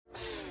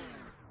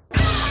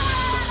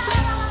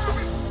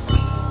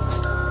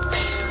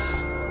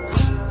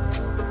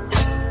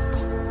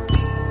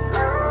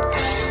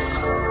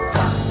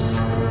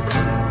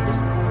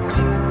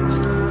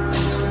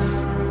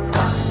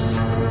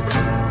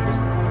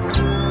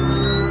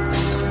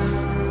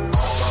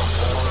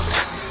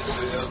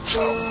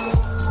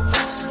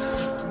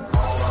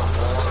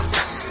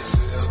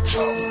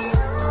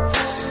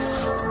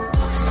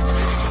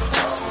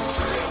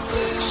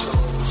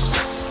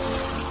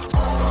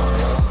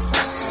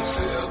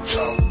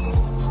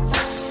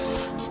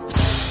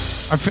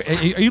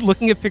Are you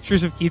looking at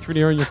pictures of Keith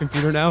Raniere on your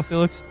computer now,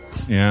 Felix?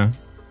 Yeah.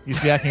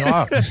 He's jacking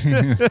off.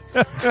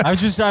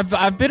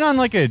 I've been on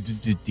like a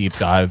deep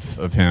dive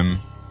of him.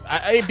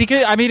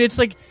 Because it's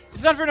like,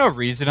 it's not for no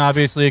reason,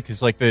 obviously,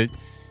 because like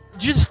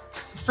just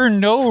for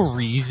no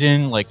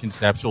reason, like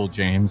Conceptual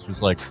James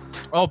was like,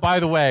 oh, by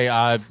the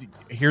way,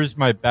 here's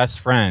my best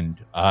friend,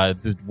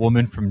 the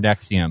woman from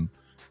NXIVM.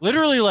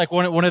 Literally, like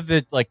one of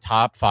the like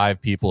top 5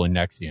 people in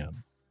NXIVM.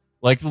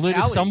 Like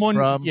someone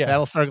from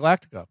Battlestar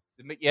Galactica.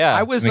 Yeah,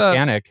 I was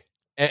mechanic,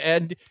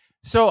 and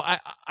so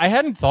I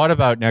hadn't thought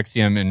about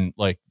NXIVM in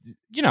like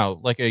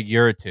like a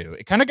year or two.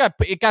 It kind of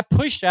got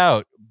pushed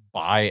out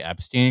by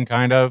Epstein,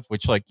 kind of,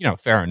 which like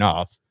fair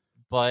enough,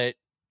 but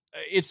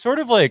it's sort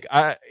of like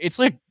it's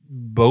like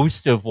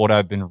most of what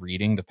I've been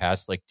reading the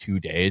past like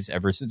 2 days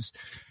ever since.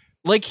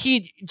 Like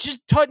he just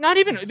not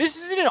even, this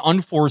isn't an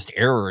unforced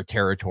error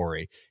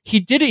territory. He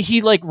did it.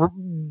 He like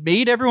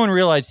made everyone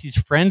realize he's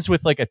friends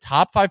with like a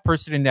top 5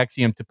 person in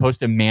NXIVM to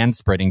post a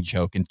manspreading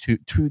joke in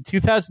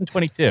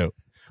 2022.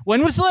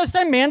 When was the last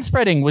time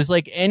manspreading was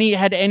like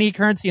had any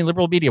currency in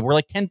liberal media? We're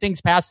like 10 things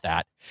past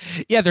that.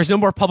 Yeah, there's no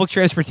more public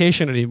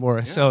transportation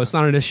anymore, so it's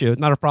not an issue,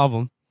 not a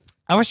problem.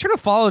 I was trying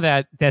to follow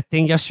that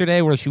thing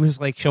yesterday where she was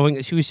like she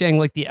was saying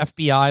like the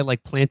FBI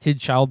like planted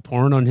child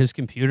porn on his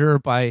computer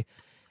by.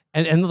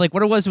 And like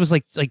what it was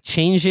like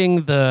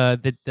changing the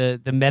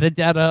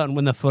metadata on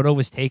when the photo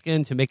was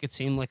taken to make it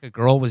seem like a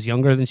girl was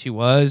younger than she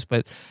was.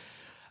 But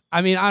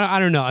I mean, I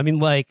don't know. I mean,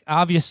 like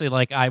obviously,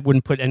 like I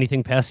wouldn't put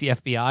anything past the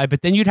FBI,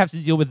 but then you'd have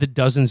to deal with the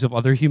dozens of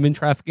other human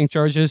trafficking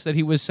charges that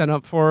he was sent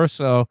up for.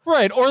 So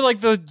right, or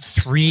like the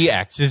 3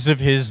 exes of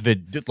his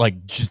that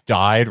like just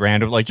died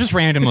randomly,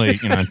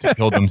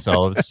 killed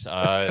themselves.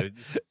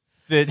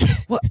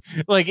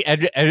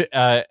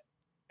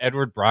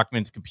 Edward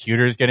Brockman's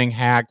computer is getting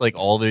hacked, like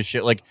all this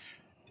shit. Like,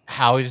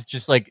 how is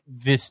just like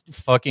this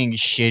fucking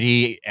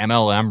shitty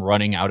MLM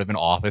running out of an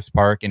office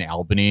park in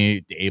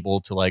Albany able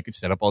to like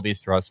set up all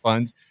these trust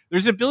funds?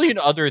 There's a billion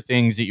other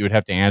things that you would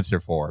have to answer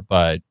for,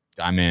 but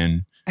I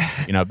mean,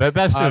 but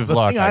best of the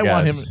luck. Thing I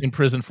want him in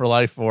prison for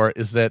life for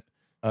is that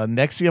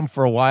NXIVM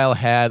for a while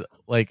had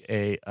like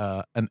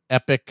an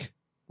epic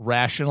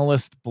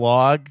rationalist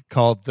blog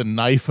called The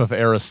Knife of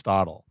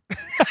Aristotle.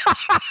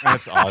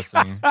 That's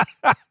awesome.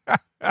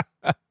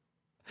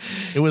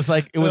 It was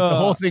the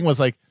whole thing was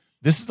like,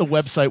 this is the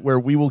website where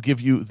we will give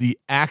you the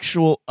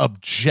actual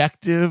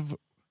objective,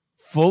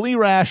 fully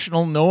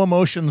rational, no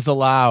emotions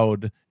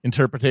allowed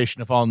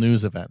interpretation of all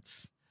news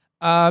events.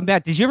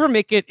 Matt, did you ever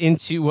make it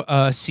into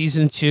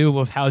season 2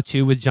 of How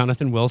To with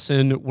Jonathan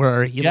Wilson,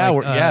 where he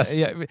yes,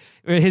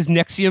 his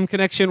NXIVM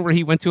connection, where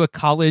he went to a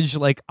college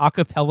like a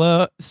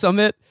cappella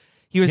summit?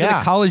 He was in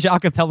a college a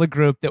cappella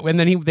group they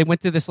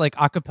went to this like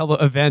a cappella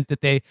event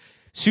that they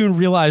soon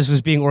realized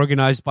was being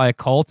organized by a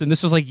cult, and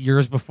this was like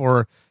years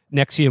before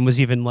NXIVM was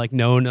even like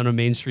known on a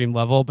mainstream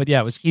level. But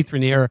yeah, it was Keith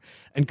Raniere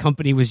and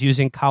company was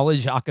using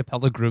college a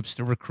cappella groups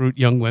to recruit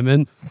young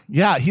women.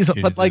 Yeah,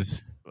 but like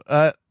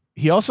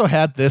he also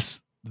had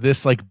this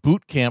like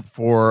boot camp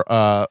for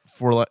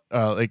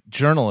like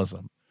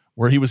journalism,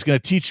 where he was going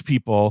to teach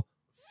people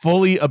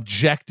fully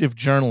objective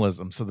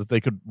journalism so that they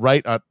could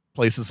write at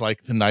places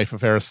like The Knife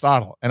of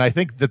Aristotle. And I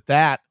think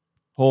that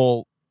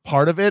whole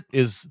part of it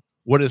is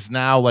what is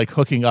now like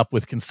hooking up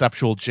with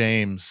Conceptual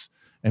James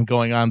and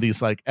going on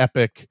these like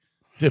epic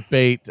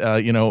debate,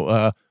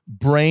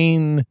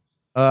 brain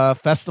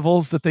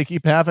festivals that they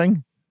keep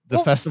having. The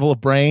Festival of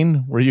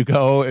Brain, where you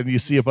go and you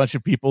see a bunch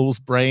of people's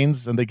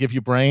brains and they give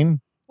you brain.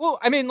 Well,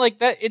 I mean, like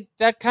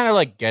that kind of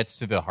like gets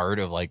to the heart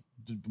of like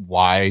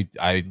why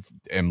I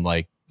am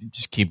like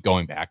just keep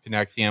going back to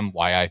NXIVM,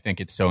 why I think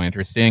it's so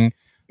interesting.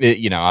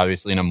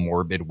 Obviously in a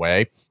morbid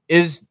way,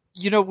 is,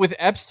 with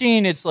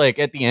Epstein, it's like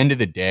at the end of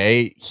the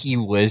day, he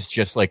was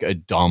just like a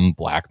dumb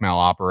blackmail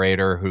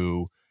operator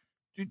who,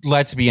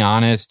 let's be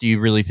honest, do you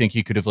really think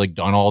he could have like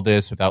done all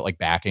this without like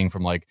backing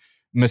from like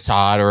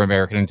Mossad or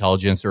American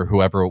intelligence or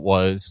whoever it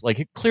was? Like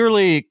it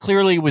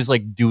clearly was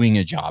like doing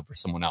a job for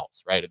someone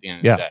else, right? At the end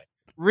of the day.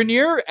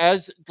 Raniere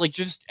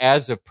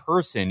as a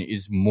person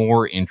is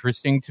more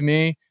interesting to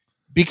me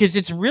because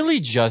it's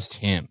really just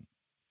him.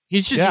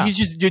 He's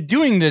just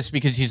doing this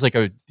because he's like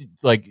a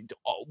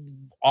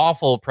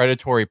awful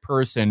predatory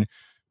person,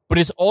 but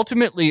is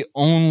ultimately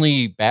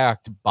only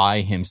backed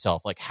by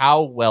himself. Like,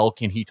 how well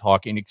can he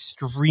talk in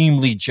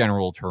extremely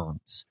general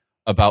terms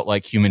about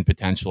like human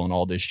potential and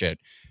all this shit?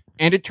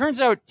 And it turns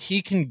out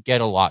he can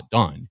get a lot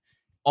done.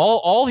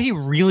 All he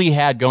really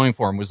had going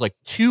for him was like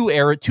two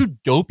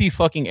dopey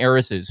fucking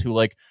heiresses who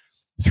like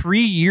 3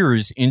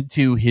 years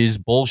into his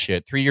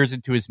bullshit, 3 years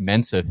into his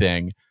Mensa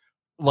thing,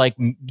 like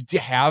to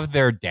have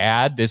their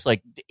dad, this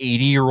like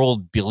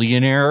 80-year-old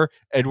billionaire,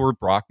 Edward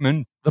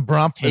Brockman, the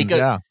Brompton,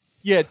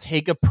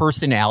 take a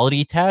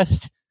personality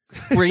test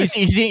where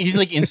he's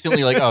like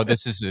instantly like, oh,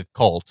 this is a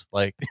cult.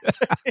 Like,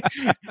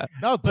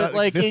 no, but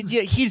like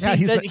he's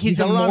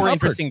a more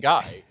interesting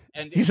guy.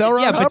 And he's L.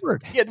 Ron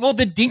Hubbard. Yeah, well,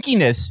 the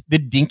dinkiness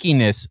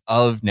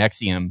of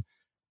NXIVM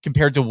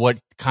compared to what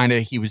kind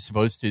of he was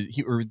supposed to,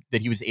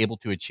 that he was able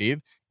to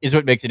achieve, is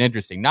what makes it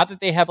interesting. Not that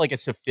they have like a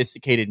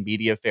sophisticated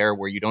media affair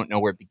where you don't know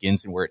where it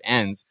begins and where it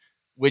ends,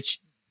 which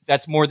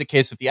that's more the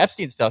case with the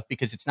Epstein stuff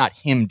because it's not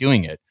him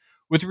doing it.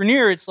 With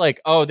Rainier, it's like,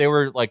 oh, they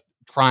were like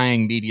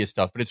trying media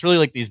stuff, but it's really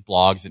like these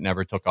blogs that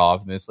never took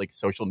off and this like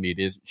social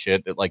media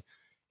shit that like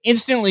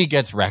instantly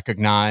gets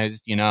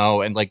recognized, you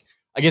know, and like,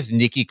 I guess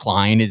Nikki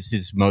Klein is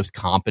his most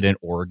competent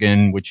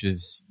organ, which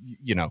is,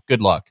 you know,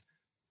 good luck.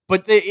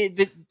 But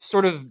the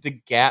sort of the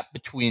gap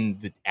between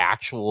the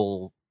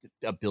actual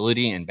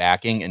ability and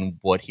backing and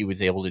what he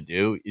was able to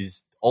do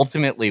is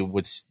ultimately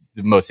what's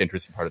the most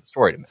interesting part of the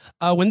story to me.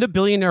 When the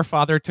billionaire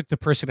father took the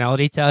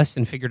personality test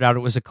and figured out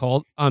it was a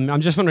cult,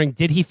 I'm just wondering,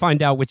 did he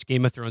find out which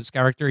Game of Thrones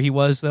character he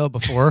was though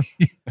before?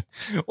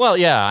 Well,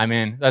 yeah, I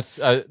mean that's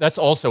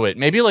also it.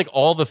 Maybe like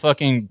all the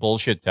fucking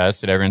bullshit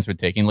tests that everyone's been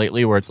taking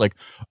lately, where it's like,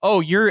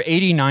 oh, you're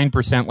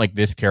 89% like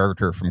this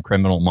character from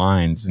Criminal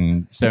Minds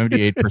and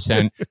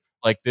 78%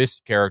 like this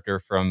character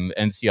from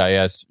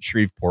NCIS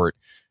Shreveport.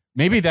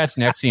 Maybe that's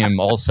NXIVM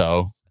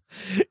also.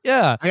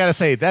 Yeah. I gotta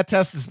say, that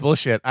test is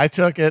bullshit. I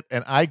took it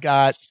and I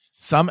got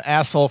some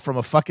asshole from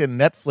a fucking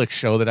Netflix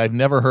show that I've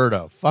never heard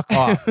of. Fuck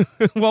off.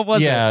 What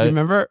was it?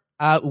 Remember?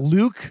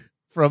 Luke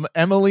from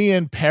Emily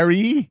in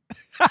Paris.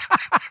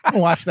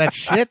 Watch that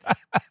shit.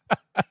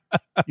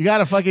 You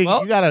gotta fucking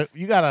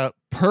you gotta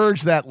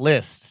purge that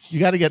list. You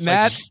gotta get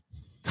Matt,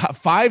 like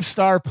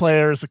 5-star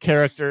players,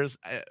 characters,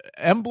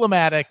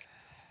 emblematic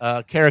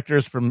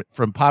characters from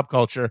pop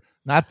culture,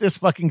 not this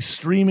fucking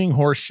streaming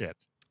horse shit.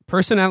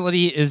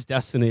 Personality is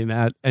destiny,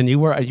 Matt, and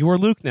you are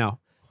Luke now,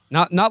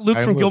 not Luke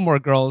from Gilmore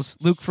Girls,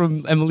 Luke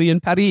from Emily in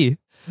Paris.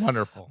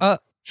 Wonderful.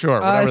 Sure,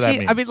 whatever that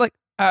means. I mean, like,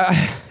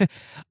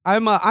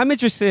 I'm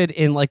interested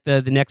in like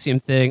the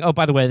NXIVM thing. Oh,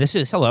 by the way, it's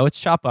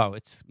Chapo,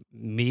 it's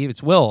me,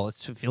 it's Will,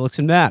 it's Felix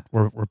and Matt.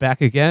 We're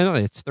back again.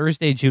 It's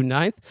Thursday, June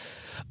 9th.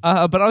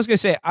 But I was gonna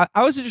say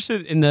I was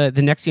interested in the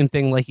NXIVM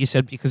thing, like you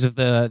said, because of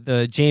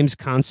the James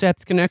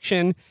concept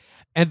connection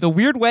and the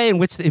weird way in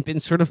which they've been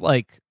sort of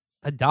like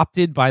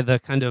adopted by the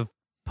kind of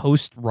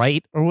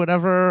post-right or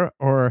whatever,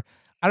 or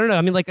I don't know.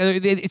 I mean, like,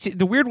 it's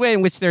the weird way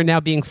in which they're now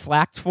being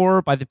flacked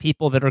for by the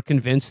people that are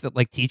convinced that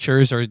like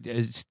teachers are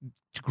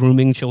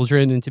grooming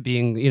children into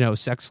being, you know,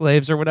 sex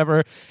slaves or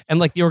whatever. And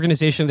like the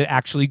organization that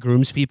actually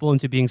grooms people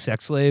into being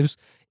sex slaves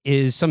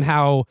is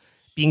somehow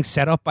being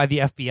set up by the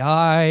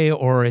FBI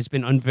or has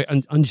been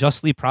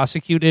unjustly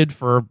prosecuted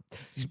for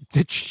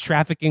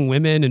trafficking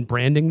women and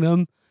branding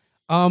them.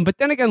 But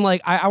then again, like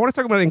I want to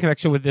talk about it in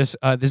connection with this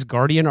this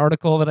Guardian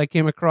article that I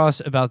came across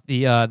about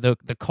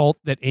the cult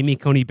that Amy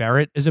Coney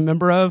Barrett is a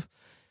member of.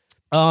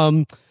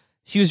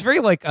 She was very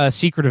like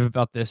secretive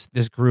about this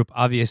group,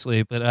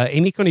 obviously, but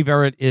Amy Coney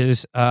Barrett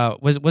was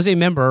a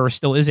member or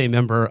still is a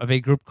member of a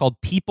group called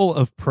People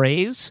of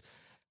Praise,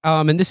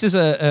 and this is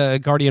a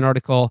Guardian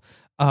article.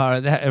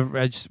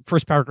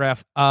 First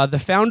paragraph.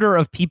 The founder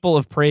of People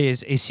of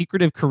Praise, a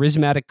secretive,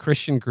 charismatic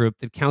Christian group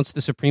that counts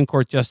the Supreme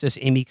Court Justice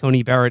Amy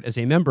Coney Barrett as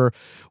a member,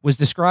 was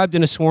described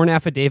in a sworn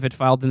affidavit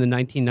filed in the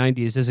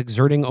 1990s as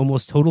exerting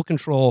almost total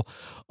control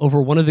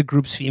over one of the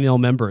group's female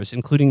members,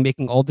 including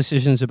making all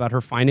decisions about her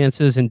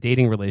finances and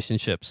dating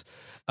relationships.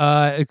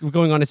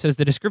 Going on, it says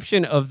the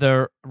description of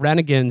the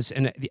Ranigans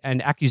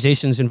and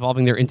accusations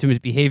involving their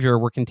intimate behavior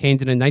were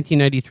contained in a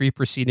 1993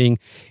 proceeding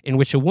in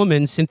which a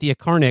woman, Cynthia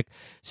Karnick,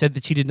 said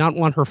that she did not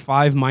want her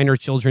 5 minor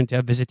children to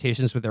have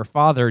visitations with their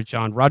father,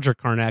 John Roger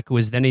Karnick, who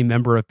was then a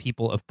member of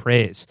People of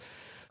Praise.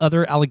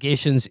 Other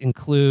allegations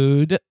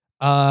include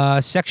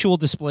sexual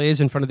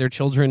displays in front of their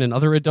children and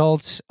other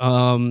adults,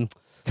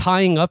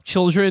 tying up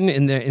children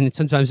and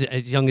sometimes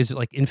as young as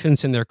like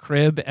infants in their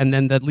crib, and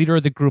then the leader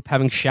of the group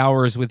having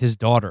showers with his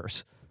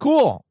daughters.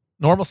 Cool.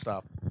 Normal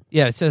stuff.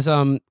 Yeah, it says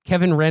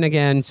Kevin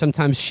Ranigan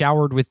sometimes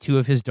showered with 2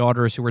 of his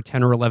daughters who were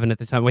 10 or 11 at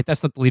the time. Wait,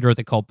 that's not the leader of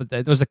the cult, but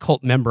there was a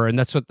cult member, and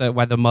that's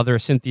why the mother,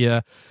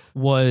 Cynthia,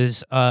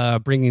 was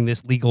bringing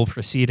this legal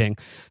proceeding.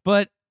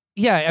 But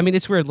yeah, I mean,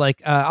 it's weird.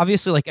 Like,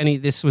 obviously, like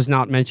this was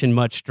not mentioned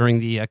much during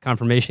the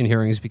confirmation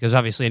hearings because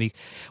obviously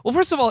well,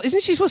 first of all,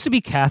 isn't she supposed to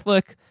be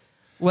Catholic?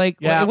 Like,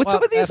 yeah, what's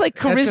up with these like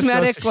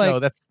charismatic,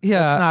 like, that's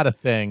not a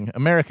thing.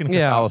 American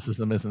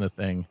Catholicism isn't a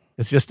thing.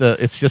 It's just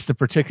a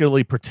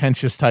particularly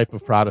pretentious type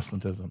of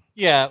Protestantism.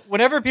 Yeah,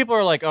 whenever people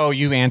are like, "Oh,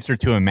 you answer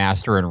to a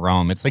master in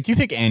Rome," it's like, you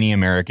think any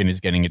American is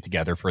getting it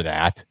together for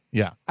that?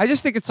 Yeah, I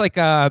just think it's like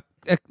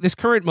this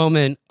current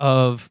moment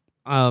of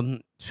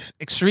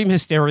extreme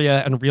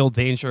hysteria and real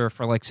danger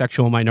for like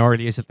sexual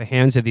minorities at the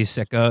hands of these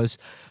sickos.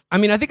 I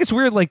mean, I think it's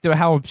weird, like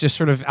how just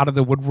sort of out of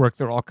the woodwork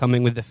they're all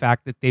coming with the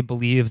fact that they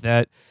believe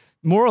that,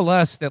 more or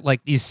less, that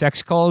like these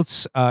sex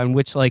cults in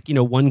which like, you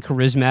know, one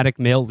charismatic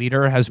male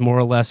leader has more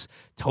or less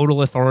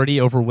total authority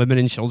over women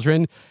and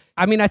children.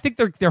 I mean, I think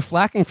they're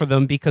flacking for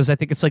them because I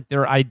think it's like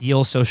their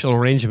ideal social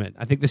arrangement.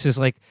 I think this is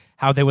like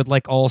how they would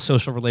like all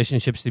social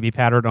relationships to be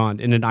patterned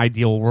on in an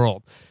ideal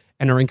world,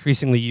 and are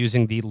increasingly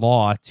using the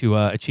law to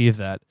achieve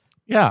that.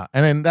 Yeah,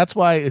 and then that's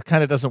why it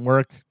kind of doesn't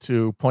work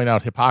to point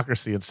out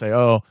hypocrisy and say,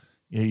 "Oh,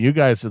 you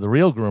guys are the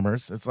real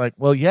groomers." It's like,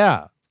 well,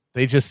 yeah.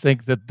 They just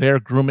think that they're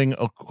grooming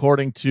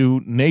according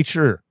to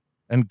nature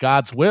and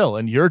God's will,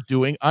 and you're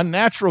doing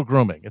unnatural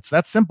grooming. It's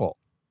that simple.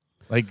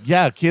 Like,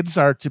 yeah, kids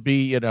are to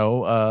be,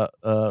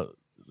 the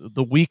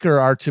weaker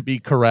are to be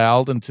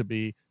corralled and to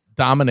be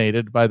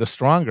dominated by the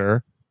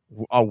stronger.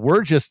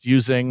 We're just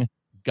using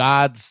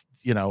God's,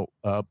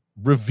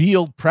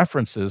 revealed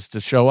preferences to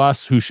show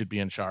us who should be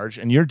in charge.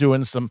 And you're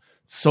doing some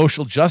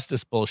social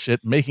justice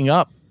bullshit, making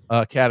up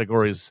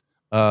categories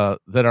that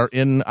are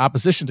in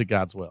opposition to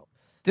God's will.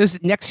 Does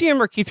NXIVM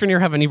or Keith Raniere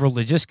have any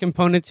religious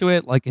component to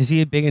it? Like, is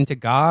he big into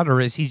God,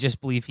 or is he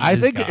just believe he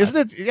is God? Isn't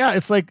it? Yeah,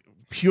 it's like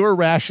pure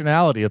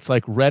rationality. It's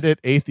like Reddit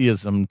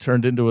atheism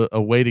turned into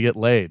a way to get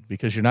laid,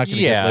 because you're not going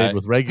to get laid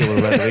with regular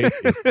Reddit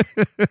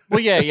atheists.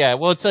 Well, yeah.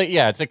 Well, it's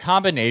a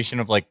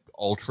combination of like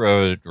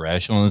ultra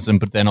rationalism,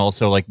 but then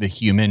also like the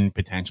human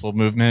potential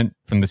movement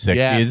from the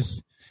 60s,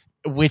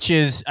 which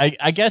is,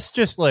 I guess,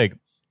 just like,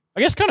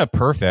 kind of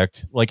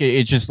perfect. Like,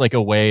 it's just like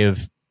a way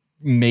of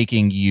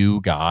making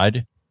you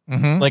God.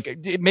 Mm-hmm.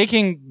 Like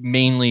making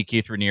mainly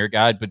Keith Raniere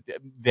God, but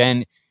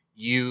then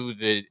you,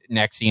 the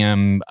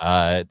NXIVM,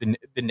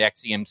 the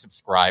NXIVM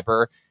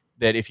subscriber,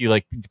 that if you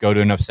like go to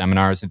enough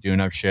seminars and do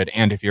enough shit,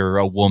 and if you're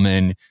a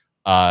woman,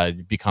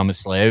 become a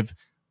slave,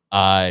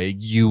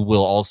 you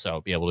will also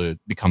be able to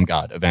become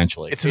God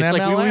eventually. It's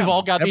like we've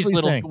all got these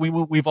little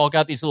we've all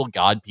got these little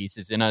God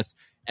pieces in us,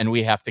 and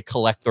we have to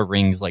collect the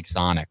rings like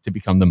Sonic to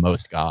become the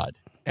most God.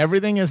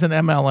 Everything is an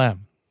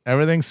MLM.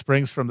 Everything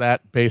springs from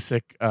that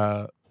basic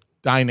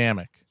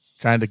dynamic,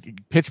 trying to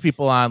pitch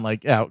people on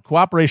like,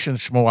 cooperation,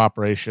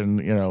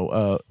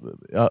 schmooperation,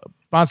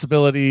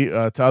 responsibility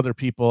to other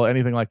people,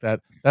 anything like that.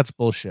 That's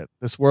bullshit.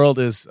 This world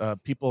is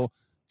people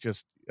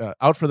just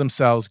out for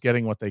themselves,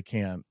 getting what they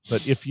can.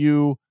 But if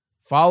you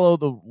follow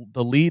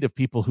the lead of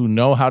people who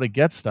know how to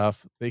get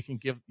stuff,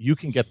 you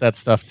can get that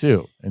stuff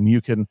too, and you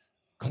can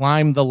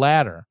climb the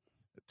ladder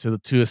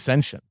to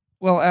ascension.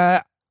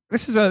 Well,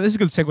 this is a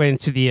good segue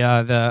into the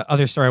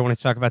other story I want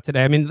to talk about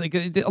today. I mean, like,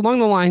 along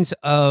the lines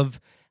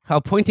of how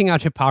pointing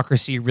out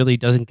hypocrisy really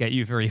doesn't get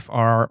you very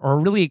far, or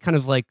really kind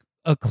of like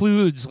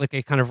occludes like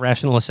a kind of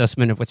rational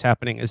assessment of what's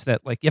happening, is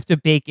that like you have to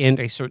bake in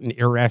a certain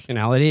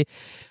irrationality.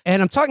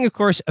 And I'm talking, of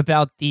course,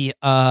 about the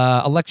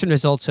election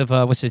results of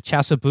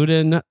Chasa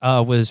Boudin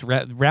was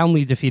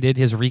roundly defeated.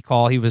 His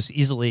recall, he was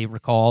easily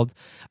recalled.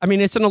 I mean,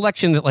 it's an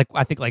election that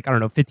I think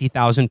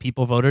 50,000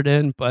 people voted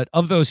in, but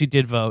of those who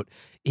did vote,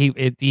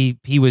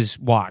 he was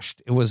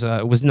washed. It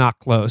was not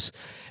close.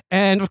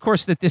 And of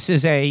course, that this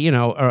is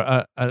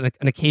an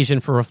occasion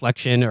for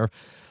reflection, or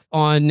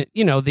on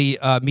the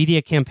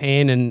media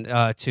campaign, and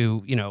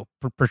to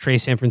portray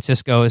San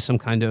Francisco as some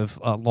kind of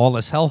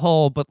lawless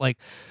hellhole,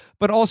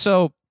 but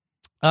also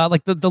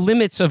like the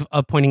limits of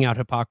pointing out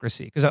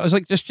hypocrisy. Because I was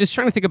like just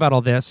trying to think about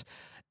all this,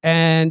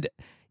 and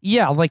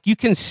like you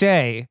can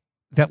say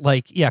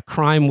that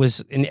crime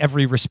was in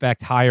every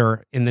respect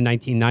higher in the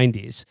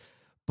 1990s,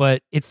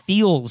 but it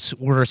feels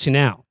worse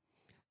now.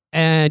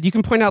 And you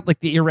can point out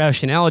like the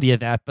irrationality of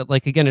that, but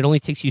like again, it only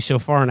takes you so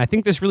far. And I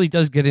think this really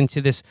does get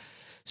into this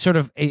sort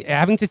of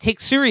having to take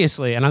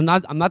seriously, and I'm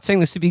not saying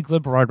this to be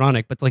glib or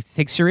ironic, but like to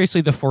take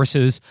seriously the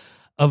forces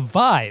of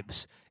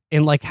vibes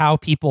in like how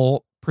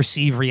people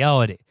perceive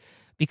reality.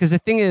 Because the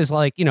thing is,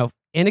 like,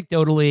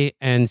 anecdotally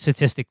and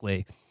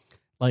statistically,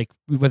 like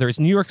whether it's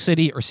New York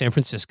City or San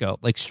Francisco,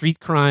 like street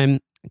crime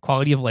and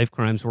quality of life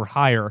crimes were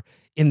higher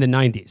in the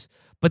 90s.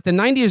 But the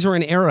 90s are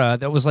an era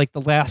that was like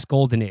the last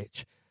golden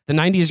age. The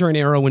 90s are an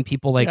era when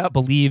people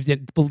believed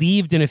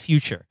in a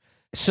future.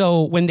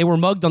 So when they were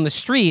mugged on the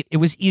street, it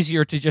was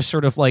easier to just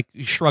sort of like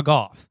shrug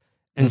off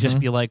and just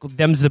be like,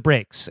 them's the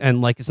breaks,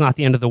 and like it's not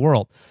the end of the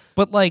world.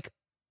 But like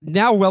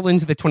now, well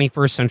into the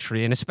 21st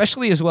century, and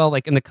especially as well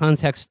like in the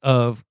context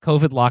of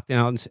COVID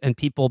lockdowns and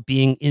people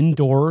being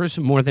indoors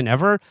more than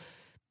ever,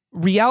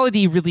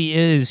 reality really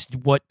is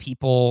what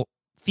people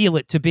feel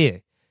it to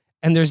be.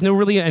 And there's no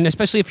really, and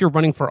especially if you're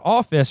running for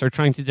office or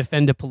trying to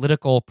defend a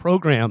political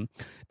program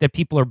that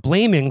people are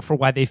blaming for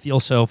why they feel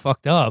so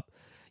fucked up,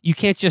 you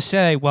can't just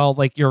say, well,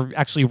 like you're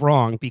actually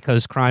wrong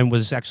because crime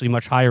was actually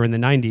much higher in the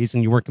 90s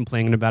and you weren't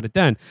complaining about it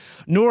then.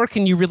 Nor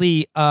can you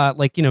really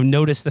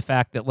notice the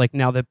fact that like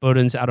now that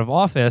Boudin's out of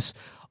office,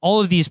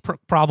 all of these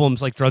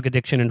problems like drug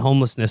addiction and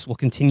homelessness will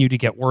continue to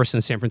get worse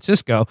in San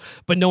Francisco,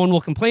 but no one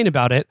will complain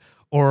about it,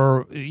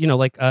 or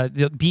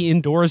be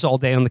indoors all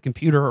day on the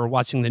computer or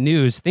watching the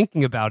news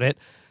thinking about it.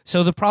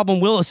 So the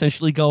problem will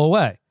essentially go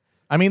away.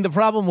 I mean, the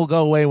problem will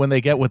go away when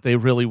they get what they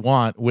really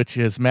want, which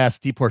is mass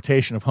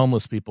deportation of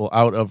homeless people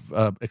out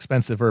of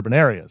expensive urban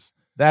areas.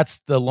 That's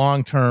the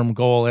long-term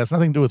goal. It has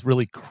nothing to do with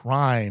really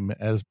crime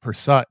as per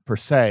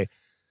se.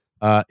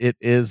 It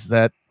is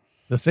that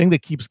the thing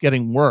that keeps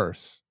getting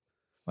worse,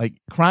 like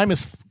crime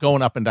is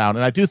going up and down.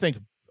 And I do think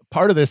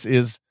part of this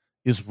is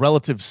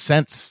relative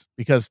sense,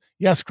 because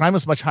yes, crime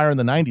was much higher in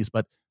the 90s,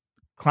 but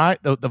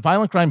the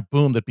violent crime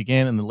boom that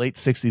began in the late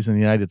 60s in the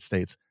United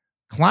States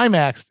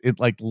climaxed in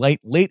like late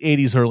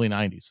 80s, early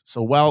 90s.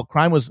 So while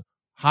crime was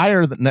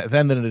higher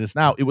then than it is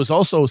now, it was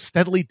also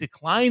steadily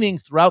declining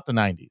throughout the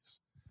 90s.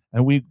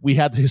 and we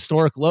had the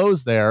historic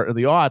lows there, or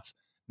the aughts.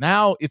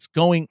 Now it's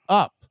going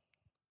up,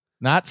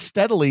 not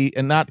steadily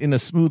and not in a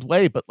smooth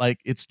way, but like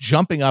it's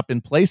jumping up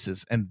in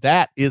places, and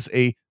that's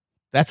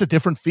a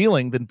different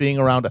feeling than being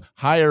around a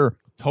higher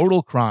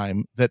total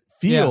crime that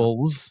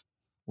feels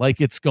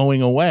like it's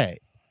going away.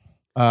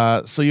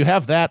 So you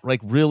have that like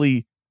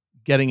really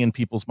getting in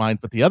people's mind.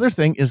 But the other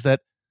thing is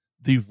that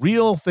the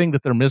real thing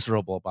that they're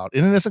miserable about,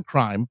 and it isn't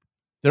crime,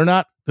 they're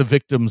not the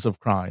victims of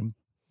crime,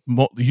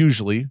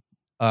 usually.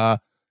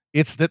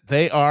 It's that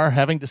they are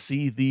having to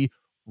see the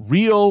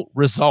real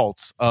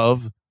results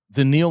of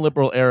the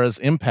neoliberal era's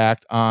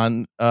impact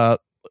on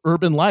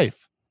urban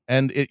life,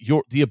 and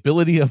the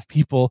ability of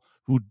people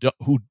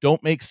who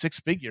don't make six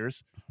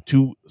figures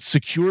to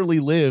securely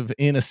live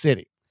in a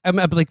city. I'm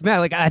like, Matt,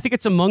 like I think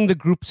it's among the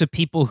groups of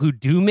people who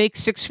do make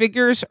six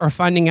figures are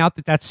finding out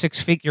that that's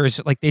six figures,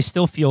 like they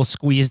still feel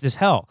squeezed as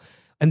hell,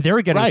 and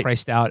they're getting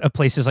priced out of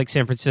places like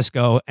San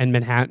Francisco and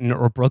Manhattan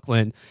or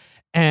Brooklyn,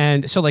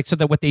 and so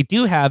that what they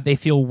do have, they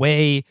feel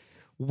way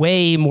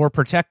more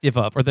protective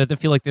of, or that they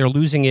feel like they're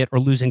losing it or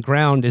losing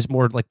ground is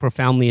more like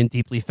profoundly and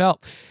deeply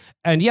felt.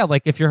 And yeah,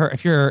 like if you're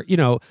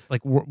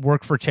like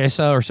work for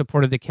Chesa or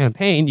supported the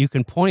campaign, you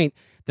can point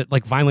that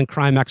like violent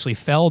crime actually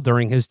fell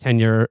during his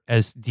tenure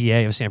as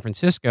DA of San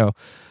Francisco.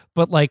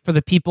 But like for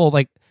the people,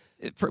 like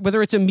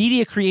whether it's a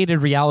media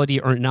created reality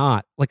or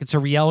not, like it's a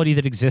reality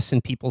that exists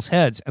in people's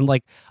heads. And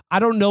like, I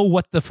don't know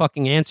what the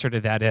fucking answer to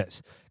that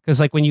is.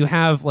 Because like when you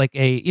have like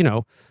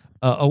sure,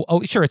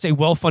 it's a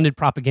well-funded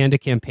propaganda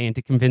campaign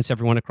to convince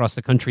everyone across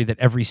the country that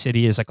every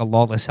city is like a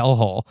lawless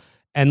hellhole.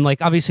 And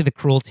like, obviously the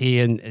cruelty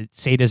and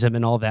sadism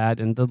and all that,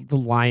 and the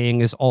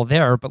lying is all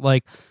there. But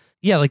like,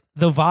 yeah, like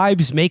the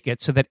vibes make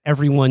it so that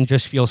everyone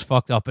just feels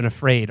fucked up and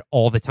afraid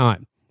all the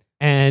time.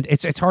 And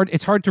it's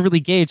hard to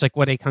really gauge like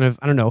what a kind of,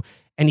 I don't know,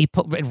 any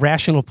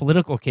rational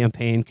political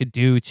campaign could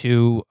do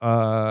to,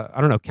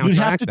 counteract that. You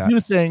have to do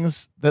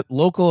things that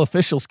local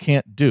officials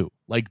can't do,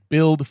 like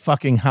build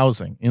fucking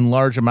housing in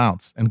large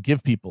amounts and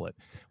give people it,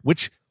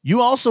 which you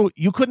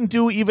couldn't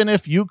do even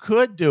if you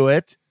could do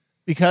it,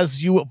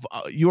 because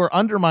you are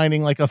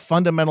undermining like a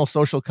fundamental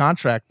social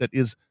contract that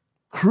is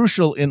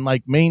crucial in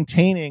like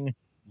maintaining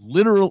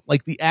literal,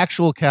 like the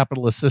actual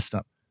capitalist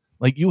system.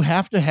 Like you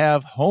have to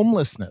have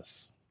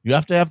homelessness. You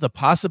have to have the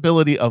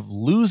possibility of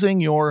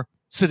losing your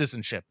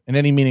citizenship in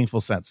any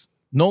meaningful sense,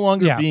 no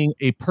longer being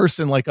a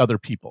person like other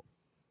people.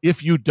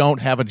 If you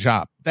don't have a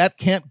job, that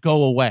can't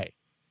go away.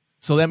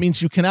 So that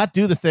means you cannot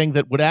do the thing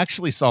that would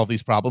actually solve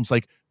these problems,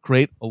 like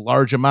create a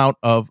large amount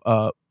of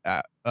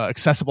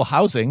accessible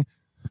housing,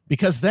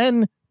 because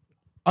then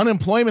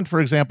unemployment,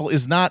 for example,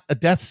 is not a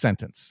death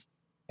sentence.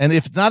 And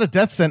if it's not a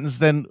death sentence,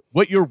 then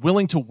what you're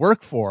willing to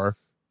work for,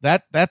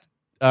 that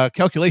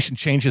calculation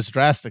changes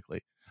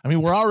drastically. I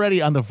mean, we're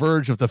already on the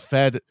verge of the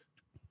Fed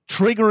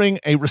triggering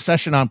a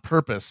recession on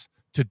purpose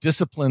to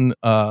discipline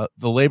the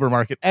labor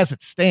market as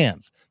it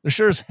stands. They're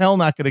sure as hell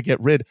not going to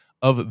get rid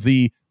of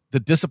the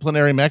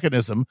disciplinary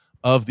mechanism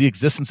of the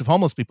existence of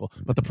homeless people.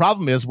 But the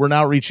problem is we're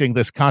now reaching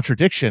this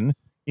contradiction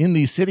in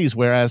these cities,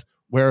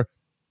 where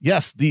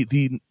yes,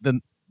 the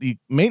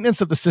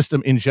maintenance of the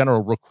system in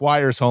general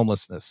requires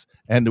homelessness.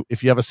 And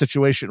if you have a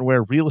situation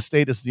where real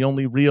estate is the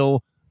only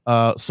real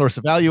source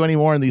of value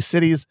anymore in these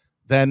cities,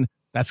 then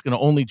that's going to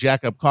only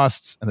jack up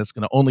costs, and it's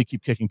going to only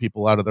keep kicking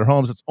people out of their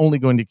homes. It's only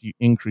going to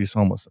increase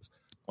homelessness.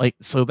 Like,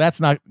 so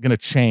that's not going to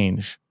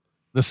change.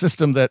 The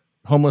system that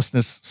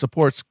homelessness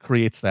supports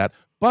creates that.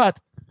 But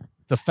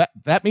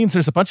that means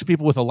there's a bunch of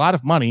people with a lot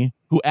of money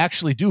who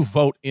actually do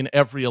vote in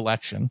every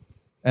election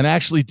and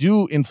actually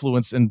do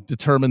influence and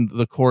determine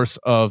the course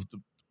of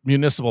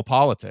municipal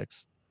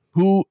politics,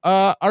 who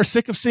are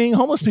sick of seeing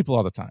homeless people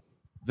all the time.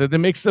 That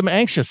makes them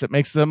anxious. It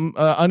makes them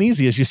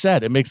uneasy, as you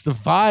said. It makes the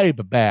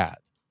vibe bad,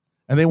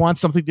 and they want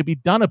something to be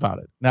done about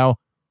it. Now,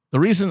 the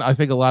reason I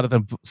think a lot of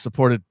them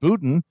supported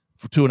Putin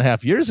for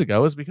 2.5 years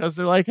ago is because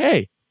they're like,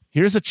 hey,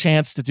 here's a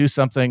chance to do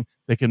something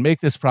that can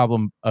make this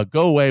problem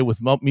go away with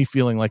me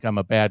feeling like I'm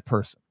a bad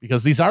person.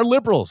 Because these are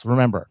liberals,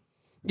 remember.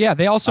 Yeah,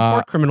 they all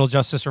support criminal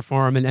justice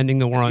reform and ending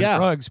the war on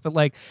drugs, but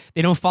like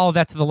they don't follow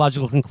that to the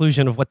logical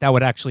conclusion of what that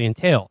would actually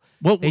entail.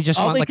 Well, they just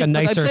want like a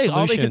nicer solution.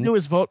 All they can do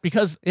is vote,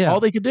 because all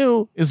they could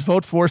do is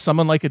vote for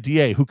someone like a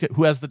DA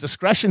who has the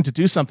discretion to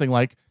do something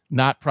like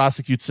not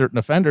prosecute certain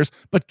offenders,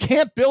 but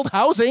can't build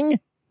housing,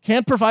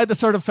 can't provide the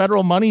sort of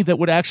federal money that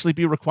would actually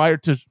be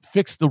required to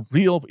fix the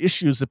real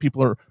issues that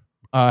people are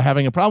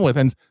having a problem with.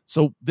 And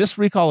so this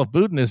recall of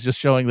Putin is just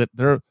showing that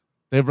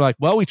they were like,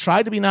 well, we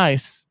tried to be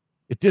nice.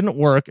 It didn't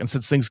work. And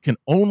since things can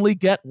only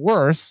get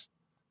worse,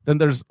 then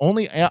there's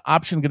only an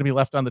option going to be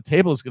left on the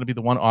table is going to be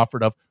the one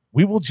offered of,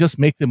 we will just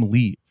make them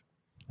leave.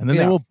 And then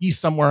they will be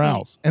somewhere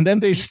else. And then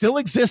they still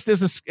exist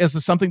as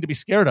something to be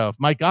scared of.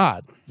 My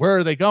God, where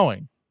are they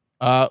going?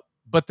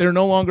 But they're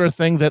no longer a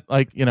thing that,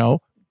 like, you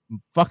know,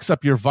 fucks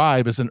up your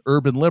vibe as an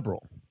urban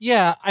liberal.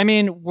 Yeah. I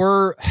mean,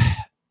 we're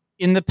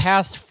in the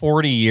past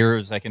 40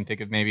 years, I can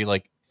think of maybe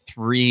like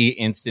 3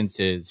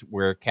 instances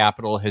where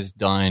capital has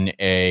done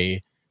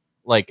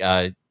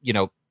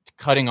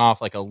cutting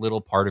off like a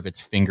little part of its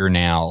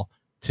fingernail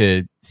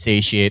to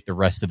satiate the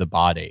rest of the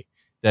body.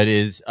 That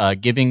is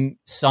giving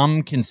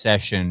some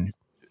concession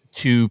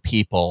to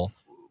people,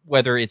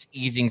 whether it's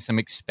easing some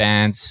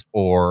expense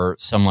or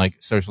some like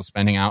social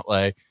spending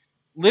outlay.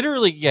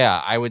 Literally,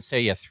 yeah, I would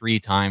say 3 or 4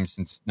 times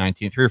since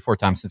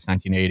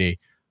 1980.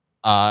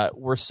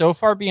 We're so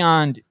far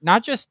beyond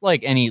not just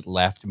like any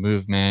left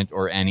movement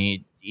or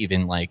any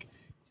even like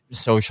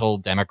social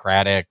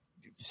democratic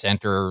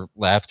center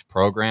left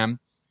program.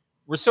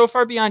 We're so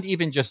far beyond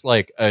even just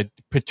like a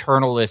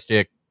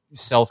paternalistic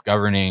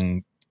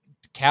self-governing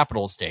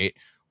capital state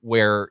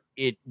where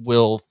it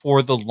will,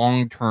 for the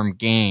long-term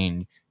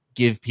gain,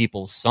 give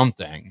people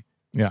something.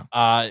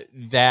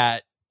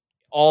 That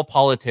all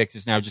politics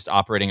is now just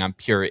operating on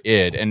pure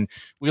id. And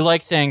we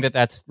like saying that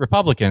that's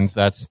Republicans,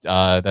 that's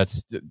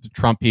the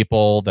Trump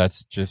people,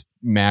 that's just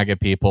MAGA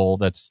people,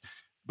 that's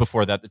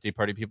before that the Tea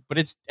Party people, but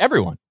it's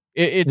everyone.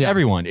 It's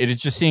everyone. It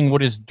is just seeing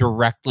what is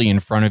directly in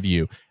front of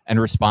you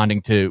and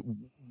responding to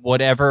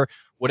whatever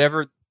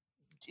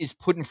is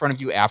put in front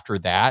of you after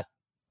that,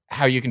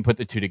 how you can put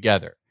the two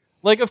together.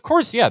 Like, of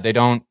course, they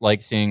don't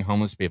like seeing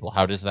homeless people.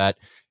 How does that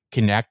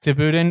connect to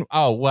Putin?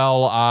 Oh,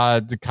 well,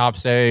 the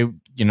cops say,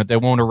 they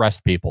won't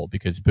arrest people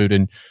because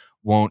Putin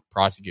won't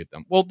prosecute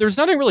them. Well, there's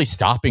nothing really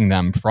stopping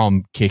them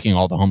from kicking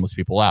all the homeless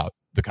people out,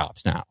 the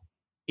cops now.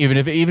 Even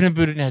if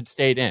Putin had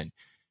stayed in.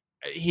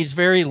 He's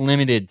very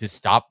limited to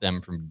stop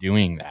them from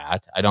doing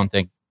that. I don't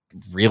think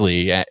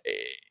really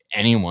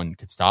anyone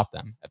could stop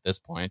them at this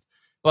point.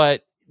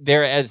 But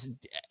they're as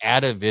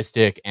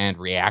atavistic and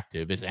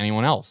reactive as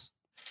anyone else.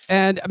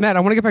 And Matt, I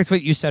want to get back to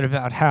what you said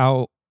about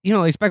how,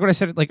 like back what I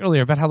said like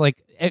earlier about how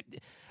like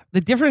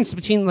the difference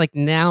between like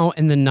now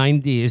and the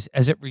 90s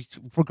as it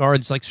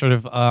regards like sort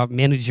of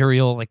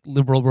managerial like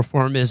liberal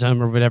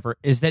reformism or whatever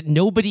is that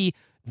nobody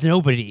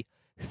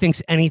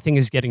thinks anything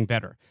is getting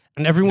better.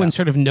 And everyone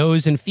sort of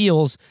knows and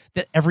feels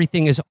that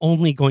everything is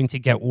only going to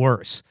get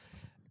worse.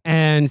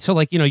 And so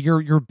like,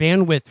 your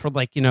bandwidth for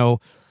like,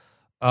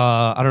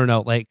 I don't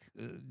know, like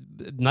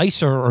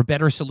nicer or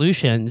better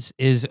solutions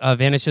is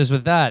vanishes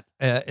with that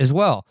as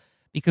well.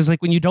 Because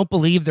like when you don't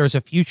believe there's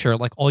a future,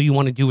 like all you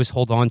want to do is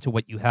hold on to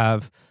what you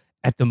have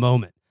at the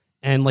moment.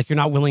 And like you're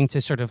not willing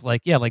to sort of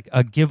like,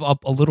 give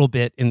up a little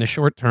bit in the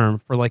short term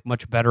for like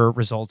much better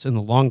results in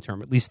the long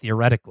term, at least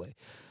theoretically.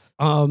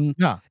 And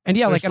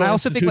like, and I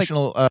also think like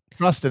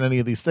trust in any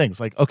of these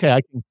things. Like, okay,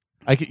 I can,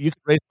 you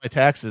can raise my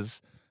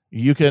taxes.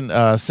 You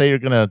can say you're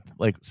going to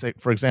like say,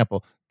 for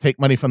example, take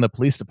money from the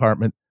police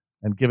department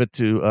and give it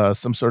to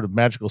some sort of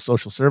magical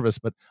social service.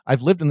 But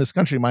I've lived in this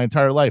country my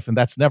entire life, and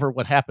that's never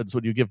what happens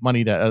when you give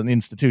money to an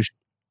institution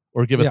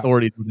or give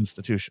authority to an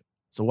institution.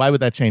 So why would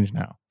that change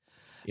now?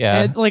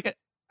 Yeah. And like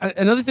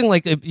another thing,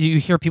 like you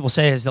hear people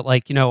say is that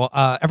like,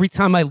 every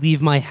time I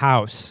leave my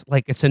house,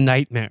 like it's a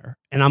nightmare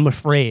and I'm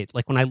afraid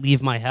like when I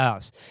leave my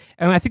house.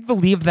 And I think the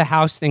leave the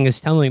house thing is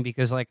telling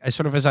because like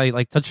as I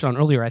like touched on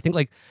earlier, I think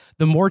like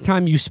the more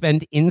time you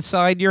spend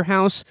inside your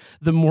house,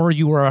 the more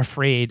you are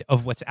afraid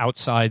of what's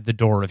outside the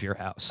door of your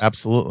house.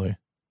 Absolutely.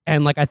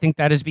 And like, I think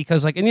that is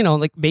because like,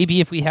 and like maybe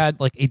if we had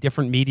like a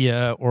different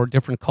media or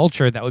different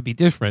culture, that would be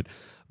different,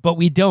 but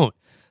we don't.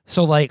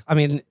 So like, I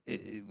mean,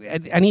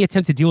 any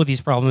attempt to deal with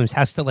these problems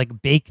has to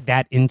like bake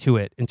that into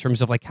it in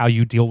terms of like how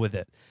you deal with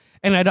it.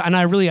 And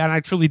I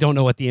truly don't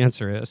know what the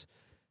answer is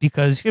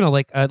because,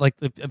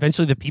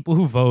 eventually the people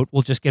who vote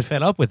will just get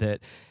fed up with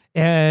it.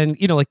 And,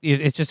 like,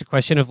 it's just a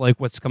question of like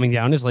what's coming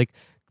down is like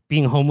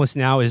being homeless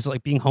now is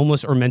like being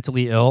homeless or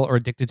mentally ill or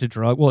addicted to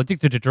drugs. Well,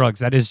 addicted to drugs,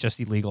 that is just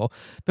illegal.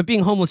 But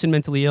being homeless and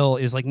mentally ill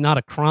is like not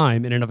a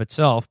crime in and of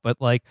itself. But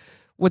like,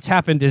 what's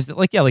happened is that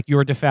like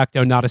you're de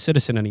facto not a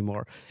citizen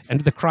anymore,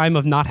 and the crime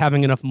of not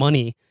having enough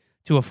money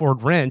to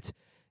afford rent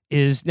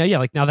is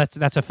now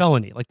that's a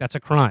felony, like that's a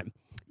crime.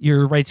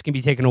 Your rights can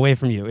be taken away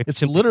from you.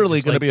 It's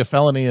literally going to be a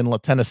felony in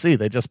Tennessee.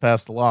 They just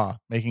passed a law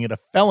making it a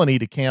felony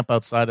to camp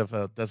outside of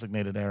a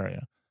designated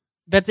area.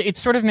 It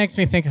sort of makes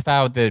me think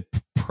about the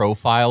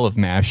profile of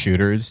mass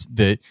shooters.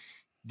 The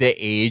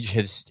age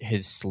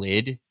has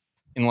slid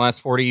in the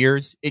last 40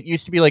 years. It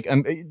used to be like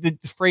the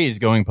phrase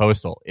going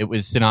postal. It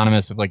was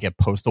synonymous with like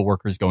postal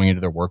workers going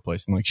into their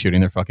workplace and like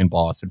shooting their fucking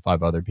boss and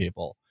 5 other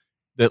people.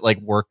 That like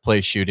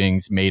workplace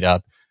shootings made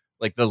up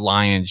like the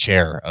lion's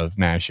share of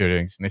mass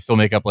shootings, and they still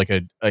make up like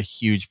a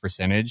huge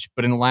percentage.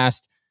 But in the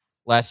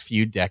last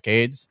few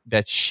decades,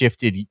 that's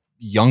shifted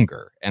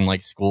younger, and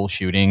like school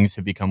shootings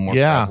have become more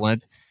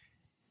prevalent.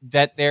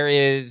 That there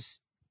is,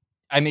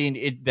 I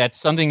mean, that's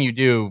something you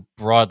do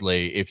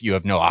broadly if you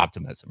have no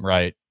optimism,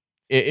 right?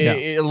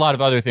 A lot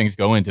of other things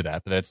go into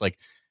that, but that's like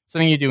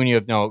something you do when you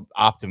have no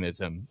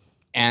optimism.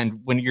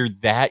 And when you're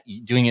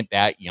doing it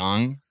that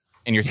young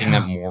and you're seeing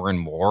that more and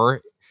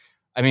more,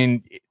 I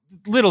mean,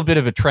 little bit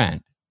of a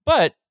trend,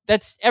 but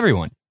that's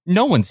everyone.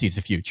 No one sees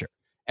a future.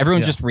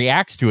 Everyone just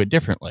reacts to it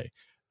differently.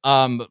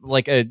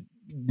 Like an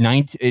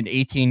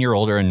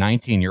 18-year-old or a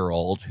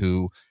 19-year-old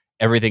who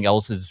everything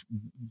else is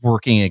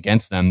working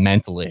against them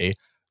mentally.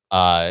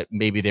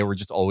 Maybe they were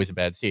just always a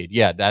bad seed.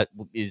 Yeah, that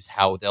is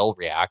how they'll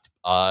react.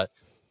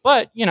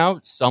 But,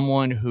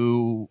 someone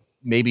who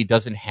maybe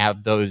doesn't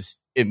have those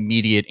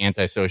immediate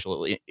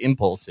antisocial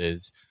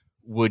impulses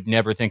would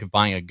never think of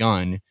buying a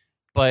gun.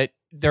 But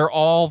they're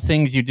all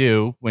things you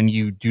do when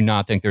you do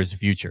not think there's a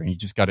future, and you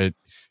just got to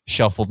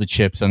shuffle the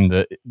chips on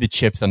the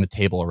chips on the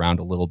table around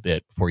a little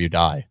bit before you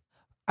die.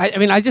 I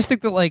mean, I just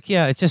think that, like,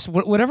 yeah, it's just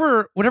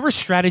whatever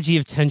strategy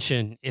of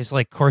tension is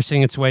like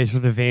coursing its way through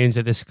the veins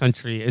of this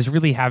country is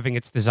really having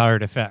its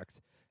desired effect.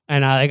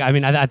 And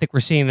I think we're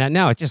seeing that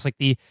now. It's just like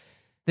the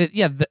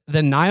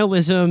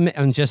nihilism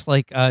and just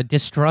like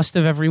distrust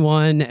of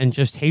everyone and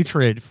just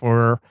hatred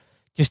for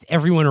just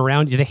everyone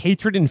around you. The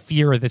hatred and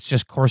fear that's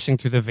just coursing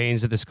through the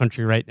veins of this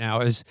country right now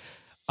is,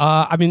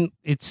 I mean,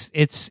 it's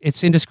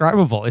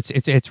indescribable.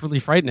 It's really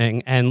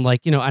frightening. And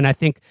like, you know, and I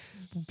think,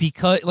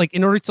 because like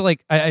in order to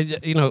like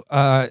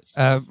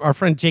our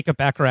friend Jacob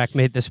Bacharach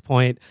made this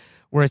point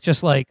where it's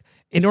just like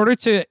in order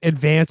to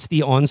advance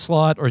the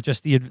onslaught or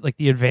just the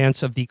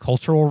advance of the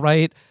cultural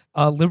right,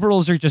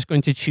 liberals are just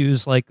going to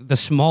choose like the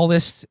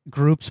smallest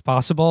groups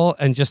possible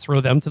and just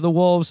throw them to the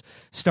wolves,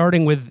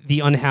 starting with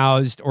the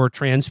unhoused or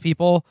trans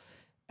people,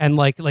 and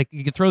like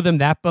you could throw them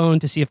that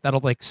bone to see if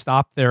that'll like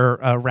stop their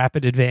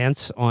rapid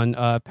advance on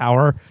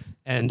power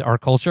and our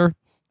culture.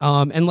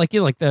 And like,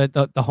 you know, like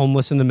the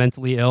homeless and the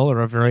mentally ill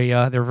are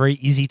they're a very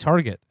easy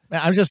target.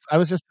 Man, I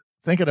was just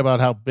thinking about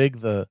how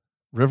big the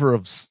river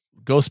of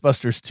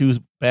Ghostbusters 2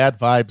 bad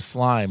vibe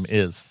slime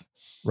is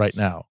right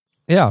now.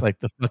 Yeah. It's like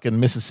the fucking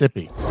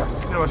Mississippi. You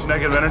know how much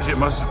negative energy it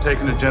must have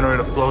taken to generate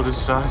a flow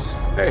this size?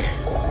 Hey,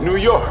 New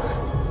York.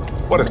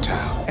 What a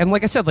town. And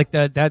like I said, like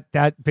the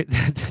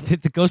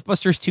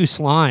Ghostbusters 2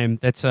 slime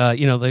that's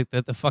you know,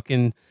 the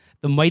fucking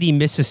the mighty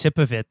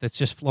Mississippi of it that's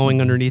just flowing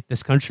underneath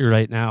this country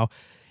right now.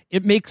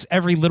 It makes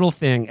every little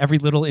thing, every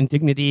little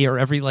indignity, or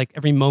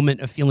every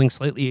moment of feeling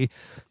slightly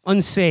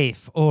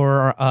unsafe,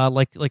 or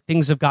like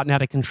things have gotten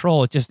out of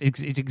control. It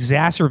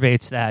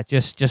exacerbates that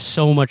just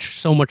so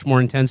much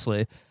more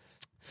intensely.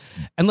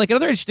 And like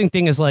another interesting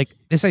thing is like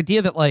this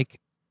idea that like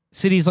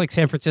cities like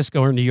San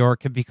Francisco or New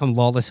York have become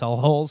lawless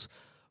hellholes,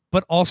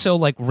 but also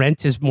like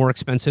rent is more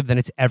expensive than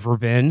it's ever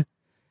been.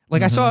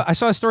 Like I saw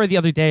a story the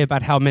other day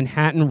about how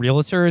Manhattan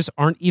realtors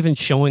aren't even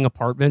showing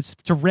apartments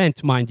to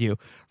rent, mind you,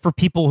 for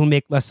people who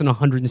make less than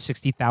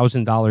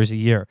 $160,000 a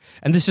year,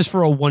 and this is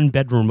for a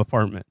 1-bedroom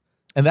apartment.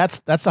 And that's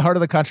the heart of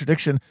the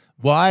contradiction.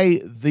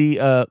 Why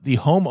the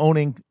home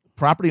owning,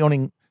 property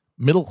owning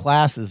middle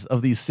classes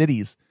of these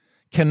cities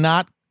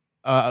cannot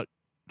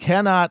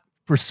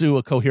pursue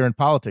a coherent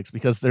politics,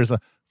 because there's a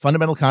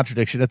fundamental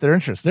contradiction at their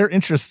interests. Their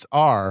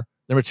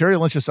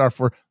material interests are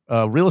for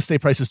real estate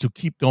prices to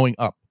keep going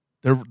up.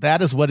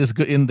 That is what is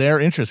good in their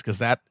interest, because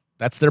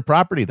that's their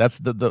property. That's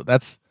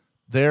that's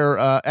their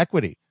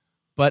equity.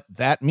 But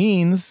that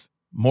means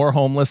more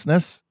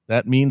homelessness.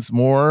 That means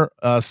more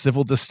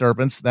civil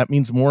disturbance. That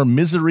means more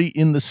misery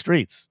in the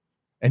streets.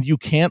 And you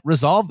can't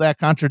resolve that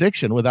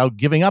contradiction without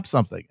giving up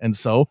something. And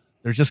so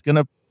they're just going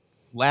to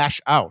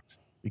lash out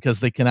because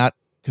they cannot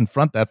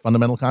confront that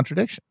fundamental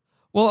contradiction.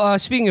 Well,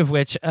 speaking of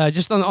which,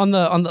 just on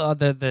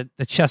the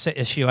Chesa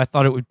issue, I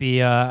thought it would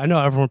be. I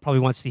know everyone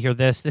probably wants to hear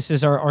this. This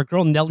is our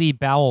girl Nellie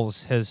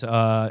Bowles has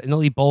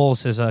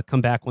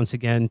come back once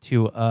again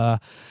to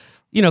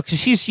because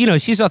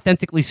she's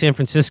authentically San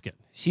Franciscan.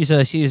 She's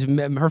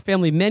her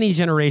family many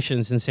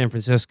generations in San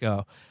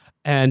Francisco,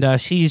 and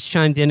she's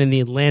chimed in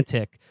the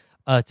Atlantic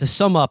to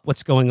sum up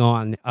what's going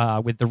on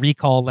with the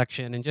recall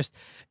election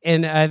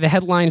and the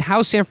headline: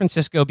 How San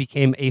Francisco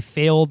Became a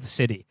Failed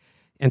City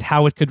and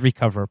How It Could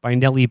Recover by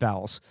Nellie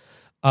Bowles.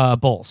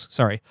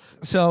 Sorry.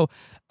 So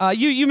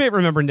you may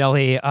remember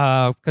Nellie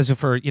because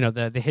of her,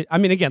 the hit. I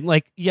mean, again,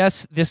 like,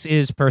 yes, this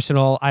is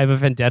personal. I have a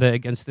vendetta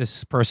against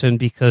this person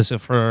because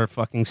of her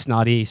fucking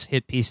snotty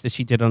hit piece that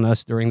she did on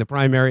us during the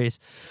primaries.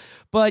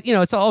 But,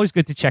 it's always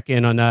good to check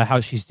in on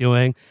how she's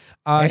doing.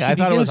 I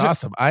thought it was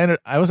awesome.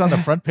 I was on the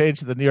front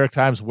page of the New York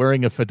Times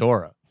wearing a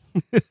fedora.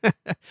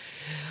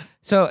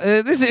 So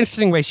this is an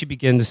interesting way she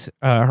begins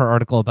her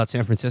article about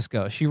San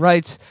Francisco. She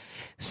writes,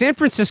 San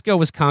Francisco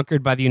was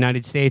conquered by the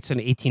United States in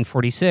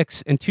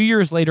 1846, and 2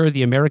 years later,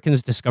 the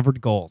Americans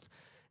discovered gold.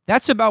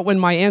 That's about when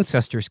my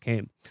ancestors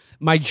came.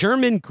 My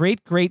German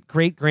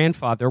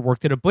great-great-great-grandfather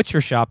worked at a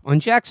butcher shop on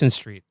Jackson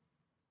Street.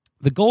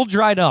 The gold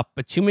dried up,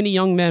 but too many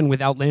young men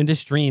with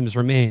outlandish dreams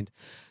remained.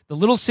 The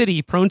little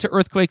city, prone to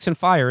earthquakes and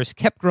fires,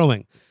 kept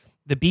growing.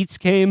 The Beats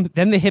came,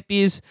 then the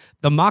hippies,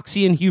 the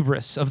moxie and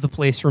hubris of the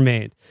place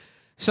remained.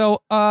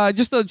 So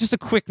just a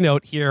quick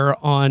note here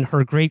on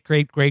her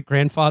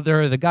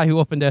great-great-great-grandfather, the guy who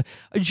opened a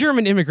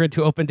German immigrant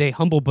who opened a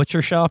humble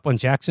butcher shop on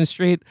Jackson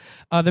Street.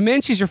 The man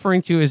she's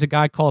referring to is a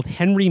guy called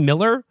Henry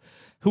Miller,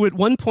 who at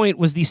one point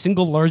was the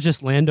single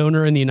largest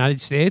landowner in the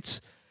United States.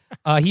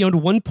 He owned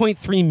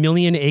 1.3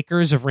 million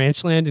acres of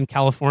ranch land in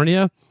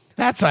California.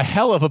 That's a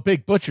hell of a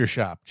big butcher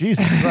shop.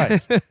 Jesus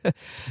Christ.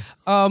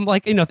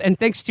 And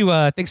thanks to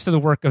the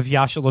work of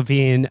Yasha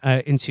Levine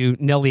into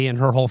Nellie and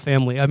her whole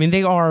family. I mean,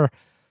 they are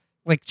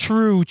like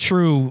true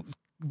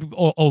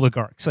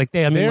oligarchs. Like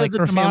they're like the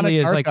her family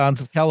is like archons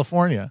of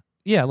California.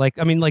 Yeah, like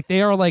I mean, like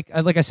they are like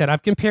I said,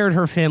 I've compared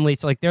her family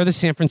to like they're the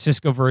San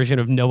Francisco version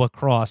of Noah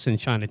Cross in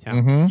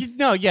Chinatown. Mm-hmm.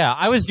 No, yeah,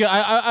 I was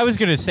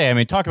gonna say. I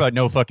mean, talk about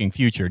no fucking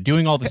future.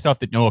 Doing all the stuff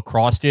that Noah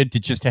Cross did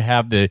to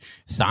have the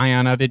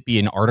scion of it be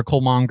an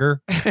article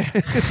monger.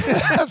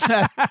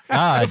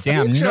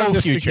 Damn, no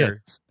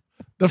future.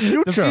 The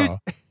future.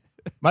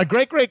 My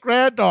great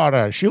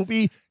granddaughter. She'll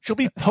be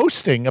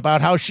posting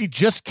about how she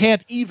just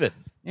can't even.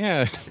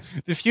 Yeah,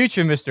 the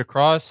future, Mr.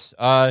 Cross.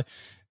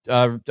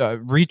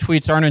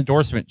 Retweets aren't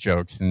endorsement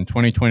jokes in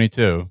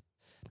 2022.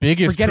 Big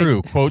if Forget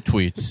true quote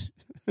tweets.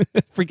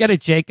 Forget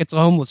it, Jake. It's a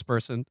homeless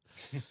person.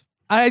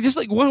 I just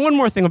like one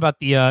more thing about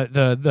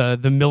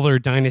the Miller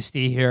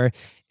dynasty here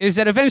is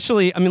that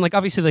eventually, I mean, like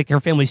obviously, like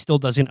her family still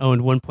doesn't own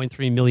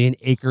 1.3 million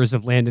acres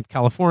of land in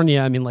California.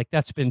 I mean, like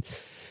that's been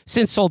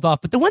since sold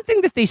off. But the one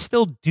thing that they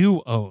still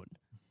do own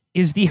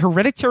is the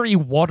hereditary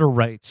water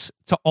rights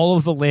to all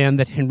of the land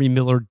that Henry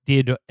Miller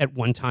did at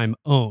one time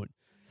own.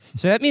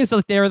 So that means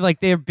that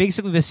they're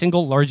basically the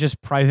single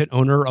largest private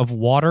owner of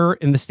water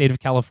in the state of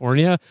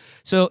California.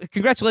 So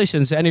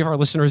congratulations to any of our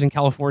listeners in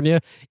California.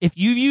 If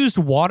you've used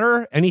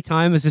water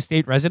anytime as a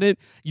state resident,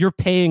 you're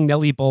paying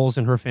Nellie Bowles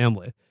and her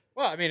family.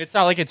 Well, I mean, it's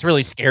not like it's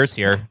really scarce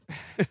here.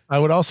 I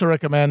would also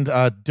recommend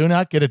do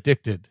not get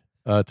addicted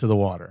to the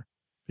water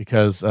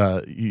because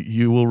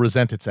you will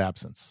resent its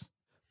absence.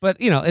 But,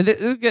 you know,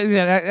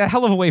 a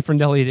hell of a way for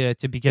Nellie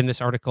to begin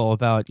this article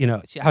about, you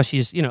know, how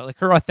she's, you know, like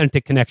her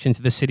authentic connection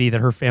to the city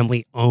that her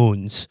family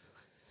owns.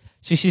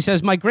 She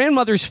says, my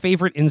grandmother's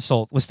favorite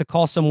insult was to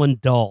call someone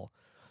dull.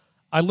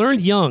 I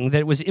learned young that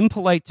it was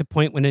impolite to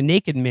point when a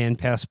naked man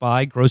passed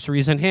by,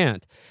 groceries in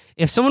hand.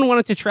 If someone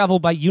wanted to travel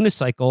by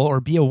unicycle or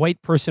be a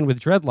white person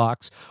with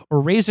dreadlocks or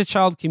raise a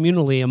child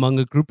communally among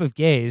a group of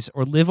gays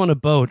or live on a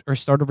boat or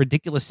start a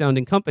ridiculous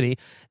sounding company,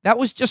 that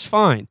was just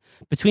fine.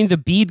 Between the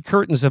bead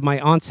curtains of my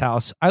aunt's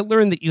house, I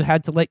learned that you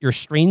had to let your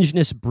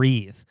strangeness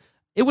breathe.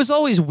 It was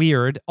always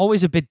weird,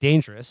 always a bit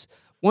dangerous.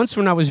 Once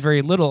when I was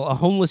very little, a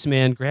homeless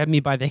man grabbed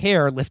me by the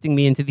hair, lifting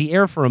me into the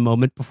air for a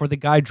moment before the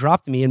guy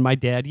dropped me and my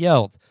dad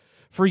yelled.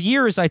 For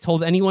years, I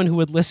told anyone who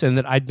would listen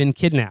that I'd been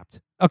kidnapped.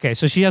 Okay,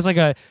 so she has like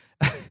a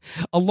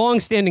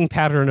long-standing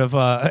pattern of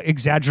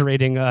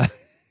exaggerating,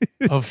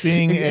 of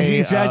being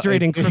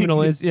exaggerating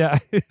criminal. Yeah,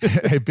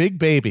 a big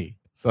baby.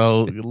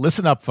 So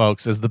listen up,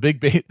 folks. As the big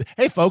baby,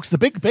 hey, folks, the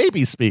big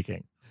baby's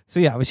speaking. So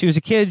yeah, when she was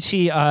a kid,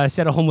 she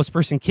said a homeless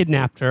person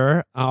kidnapped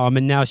her,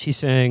 and now she's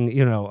saying,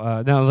 you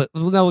know,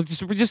 now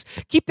just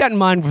keep that in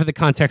mind for the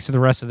context of the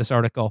rest of this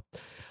article.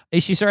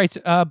 She writes,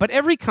 but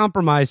every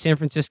compromise San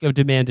Francisco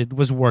demanded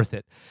was worth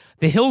it.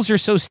 The hills are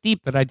so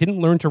steep that I didn't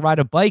learn to ride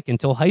a bike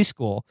until high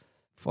school.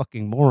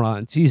 Fucking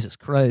moron. Jesus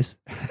Christ.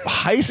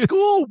 High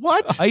school?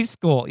 What? High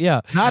school, yeah.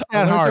 Not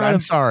that hard.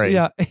 I'm sorry.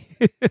 Yeah.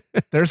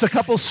 There's a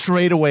couple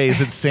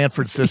straightaways in San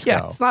Francisco.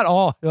 Yeah, it's not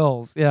all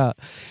hills. Yeah.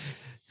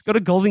 Let's go to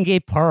Golden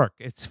Gate Park.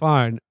 It's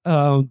fine.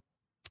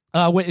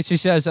 She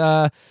says,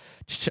 I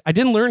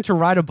didn't learn to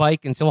ride a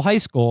bike until high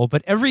school,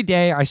 but every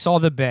day I saw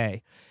the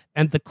bay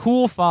and the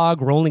cool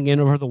fog rolling in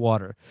over the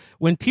water.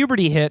 When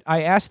puberty hit,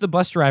 I asked the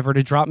bus driver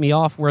to drop me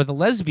off where the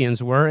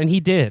lesbians were, and he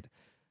did.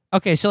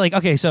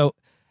 So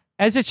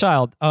as a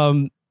child,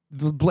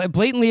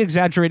 blatantly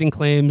exaggerating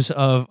claims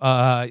of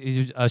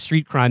a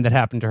street crime that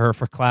happened to her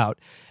for clout.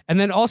 And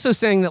then also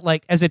saying that,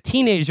 like, as a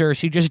teenager,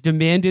 she just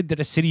demanded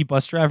that a city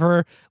bus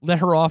driver let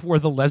her off where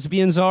the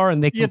lesbians are,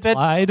 and they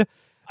complied.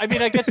 I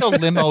mean, I guess a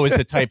limo is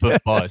a type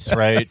of bus,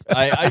 right?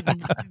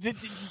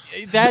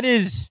 That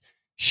is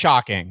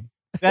shocking.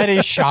 That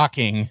is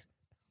shocking.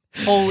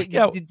 Holy,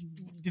 yeah.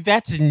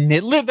 That's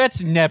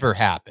never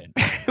happened.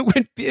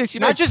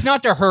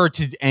 Not to her,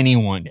 to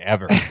anyone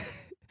ever.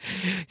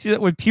 She said,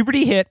 when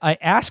puberty hit, I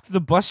asked the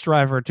bus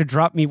driver to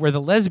drop me where the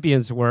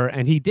lesbians were,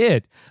 and he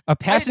did. A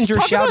passenger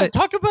shouted.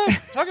 Talk about.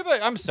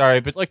 I'm sorry,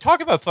 but like,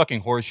 talk about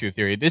fucking horseshoe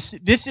theory. This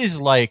is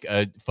like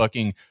a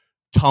fucking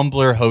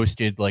Tumblr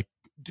hosted like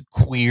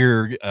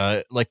queer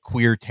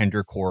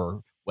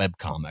tendercore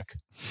webcomic.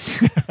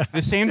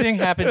 The same thing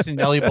happens in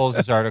Nellie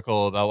Bowles'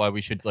 article about why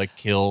we should like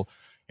kill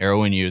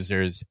heroin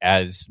users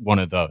as one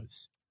of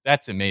those.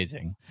 That's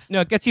amazing.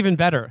 No, it gets even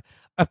better.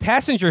 A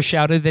passenger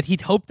shouted that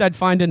he'd hoped I'd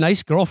find a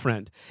nice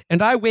girlfriend,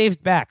 and I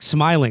waved back,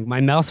 smiling,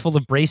 my mouth full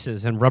of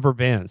braces and rubber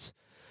bands.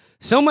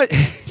 So much,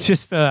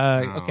 just,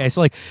 okay,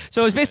 so it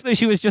was basically,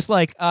 she was just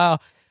like,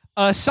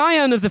 a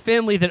scion of the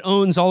family that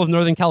owns all of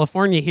Northern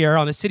California here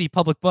on a city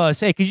public bus.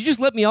 Hey, could you just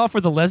let me off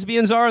where the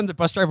lesbians are? And the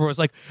bus driver was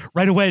like,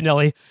 right away,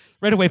 Nellie,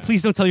 right away.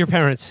 Please don't tell your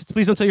parents.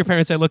 Please don't tell your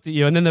parents I looked at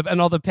you. And then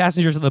and all the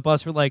passengers on the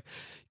bus were like,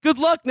 good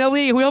luck,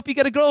 Nellie. We hope you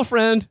get a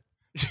girlfriend.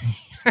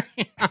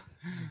 Yeah.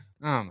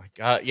 Oh my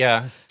God.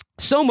 Yeah.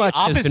 So much.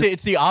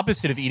 It's the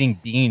opposite of eating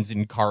beans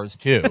in Cars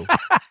 2.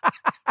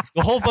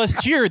 The whole bus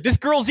cheered. This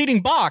girl's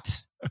eating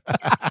box.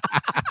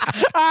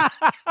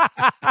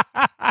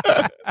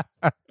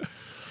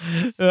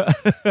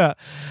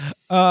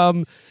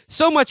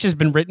 So much has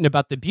been written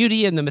about the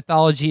beauty and the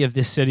mythology of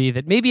this city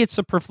that maybe it's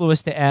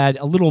superfluous to add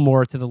a little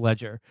more to the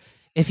ledger.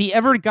 If he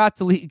ever got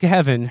to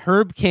heaven,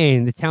 Herb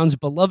Caen, the town's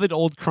beloved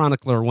old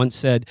chronicler, once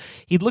said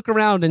he'd look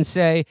around and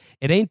say,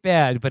 "It ain't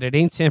bad, but it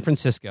ain't San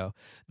Francisco.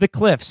 The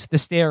cliffs, the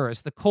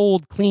stairs, the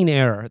cold, clean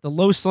air, the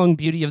low-slung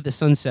beauty of the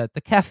sunset, the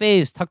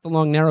cafes tucked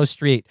along narrow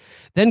street,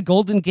 then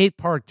Golden Gate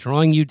Park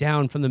drawing you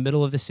down from the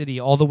middle of the city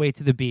all the way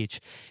to the beach.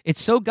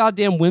 It's so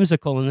goddamn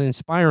whimsical and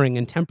inspiring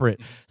and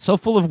temperate, so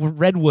full of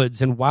redwoods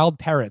and wild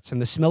parrots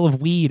and the smell of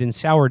weed and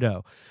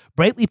sourdough.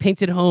 Brightly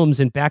painted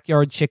homes and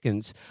backyard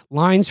chickens,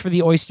 lines for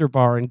the oyster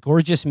bar, and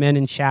gorgeous men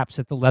in chaps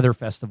at the leather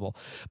festival.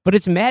 But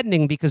it's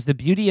maddening because the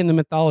beauty and the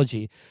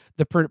mythology,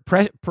 the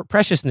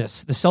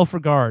preciousness, the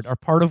self-regard are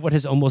part of what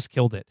has almost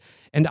killed it.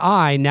 And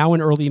I, now in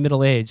early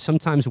middle age,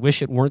 sometimes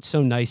wish it weren't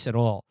so nice at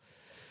all."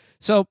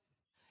 So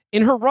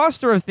in her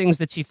roster of things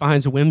that she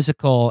finds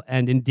whimsical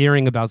and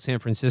endearing about San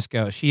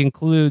Francisco, she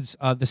includes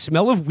the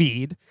smell of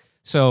weed.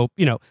 So,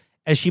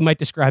 as she might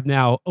describe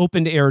now,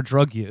 open-air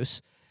drug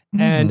use.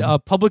 And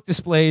public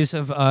displays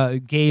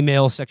of gay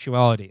male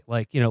sexuality,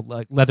 like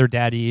leather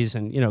daddies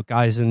and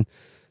guys in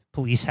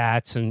police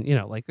hats and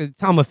like the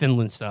Tom of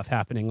Finland stuff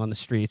happening on the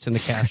streets in the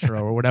Castro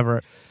or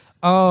whatever.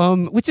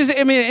 Which is,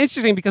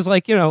 interesting because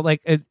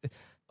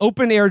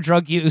open air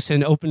drug use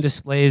and open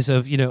displays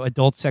of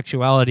adult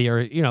sexuality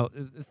are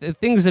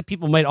things that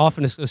people might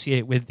often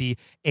associate with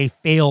a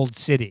failed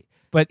city.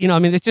 But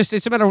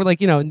it's a matter of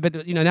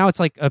now it's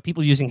like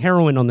people using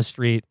heroin on the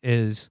street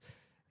is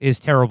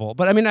terrible.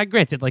 But I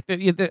granted,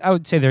 I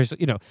would say there's,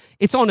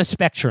 it's on a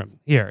spectrum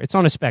here. It's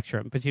on a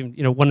spectrum between,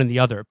 one and the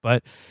other.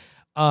 But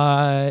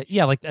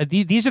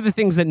these are the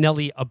things that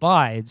Nellie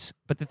abides,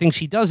 but the things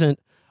she doesn't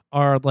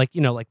are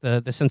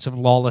the sense of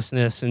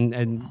lawlessness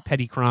and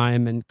petty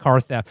crime and car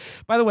theft.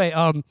 By the way,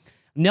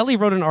 Nellie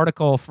wrote an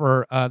article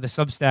for the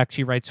Substack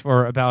she writes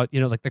for about,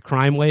 the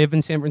crime wave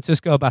in San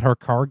Francisco, about her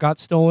car got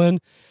stolen.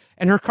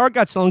 And her car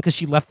got stolen because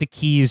she left the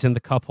keys in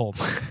the cup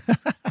holder.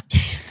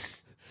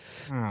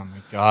 Oh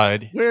my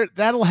God! Where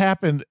that'll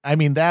happen?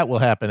 That will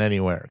happen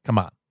anywhere. Come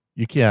on,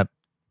 you can't.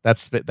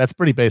 That's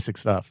pretty basic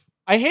stuff.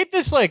 I hate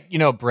this,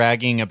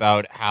 bragging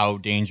about how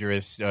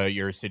dangerous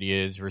your city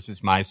is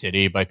versus my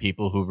city by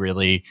people who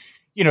really,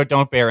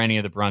 don't bear any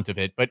of the brunt of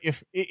it. But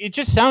if it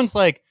just sounds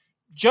like,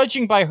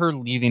 judging by her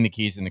leaving the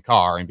keys in the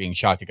car and being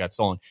shocked it got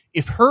stolen,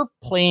 if her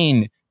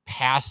plane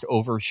passed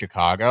over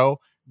Chicago,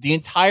 the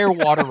entire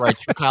water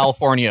rights for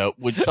California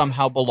would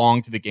somehow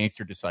belong to the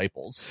Gangster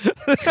Disciples.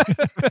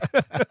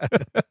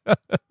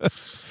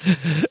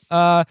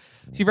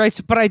 She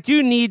writes, "But I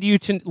do need you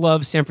to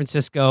love San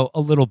Francisco a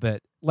little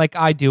bit, like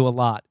I do a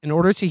lot, in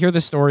order to hear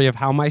the story of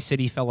how my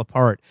city fell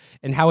apart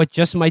and how it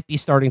just might be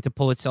starting to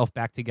pull itself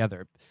back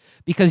together.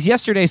 Because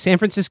yesterday, San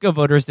Francisco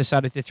voters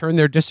decided to turn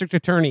their district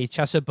attorney,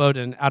 Chesa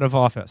Boudin, out of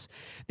office.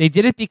 They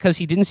did it because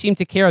he didn't seem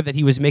to care that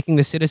he was making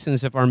the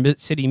citizens of our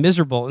city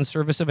miserable in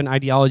service of an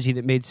ideology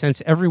that made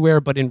sense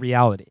everywhere but in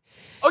reality."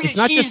 Okay, it's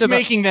not he's just about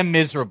making them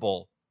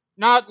miserable,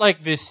 not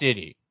like this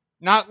city.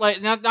 Not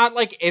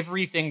like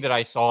everything that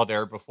I saw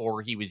there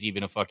before he was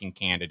even a fucking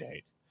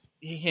candidate.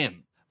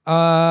 Him.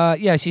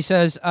 She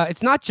says,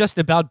 it's not just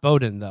about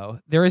Boudin, though.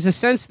 There is a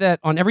sense that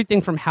on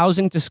everything from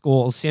housing to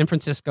schools, San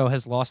Francisco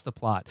has lost the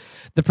plot.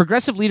 The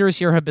progressive leaders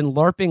here have been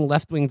LARPing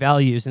left-wing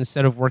values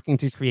instead of working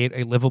to create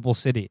a livable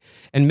city.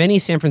 And many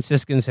San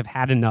Franciscans have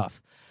had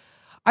enough.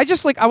 I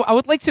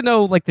would like to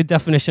know, the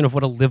definition of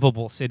what a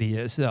livable city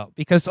is, though.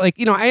 Because, I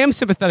am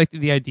sympathetic to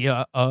the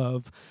idea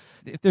of,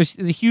 if there's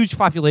a huge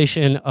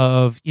population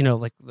of,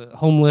 the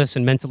homeless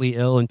and mentally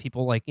ill and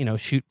people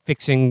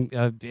fixing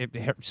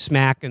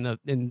smack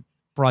in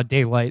broad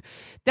daylight,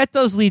 that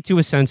does lead to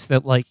a sense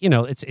that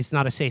it's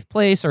not a safe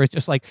place, or it's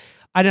just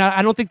I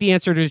don't think the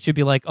answer to it should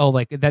be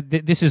that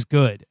this is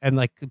good and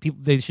people,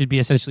 they should be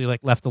essentially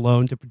left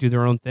alone to do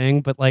their own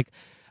thing. But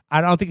I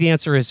don't think the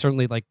answer is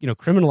certainly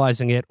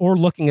criminalizing it or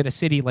looking at a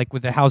city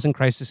with a housing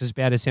crisis as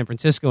bad as San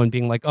Francisco and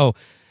being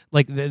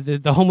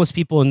the homeless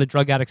people and the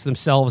drug addicts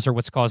themselves are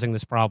what's causing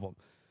this problem.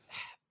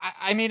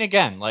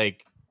 Again,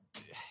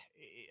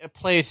 a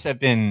place I've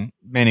been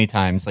many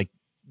times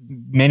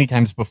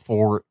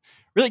before,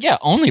 really,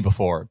 only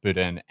before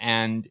Boudin.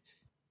 And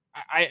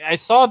I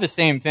saw the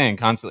same thing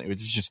constantly, which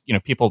is just,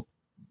 people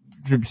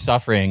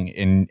suffering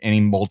in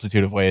any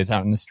multitude of ways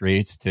out in the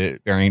streets to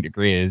varying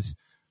degrees.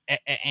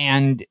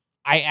 And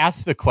I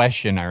asked the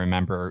question, I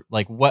remember,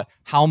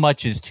 how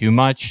much is too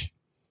much?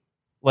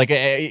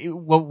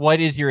 What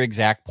is your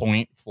exact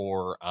point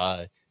for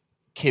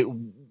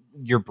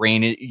your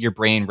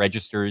brain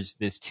registers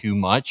this too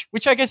much?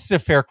 Which I guess is a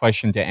fair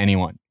question to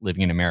anyone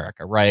living in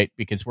America, right?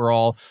 Because we're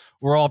all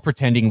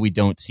pretending we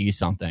don't see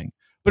something.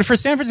 But for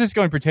San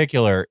Francisco in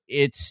particular,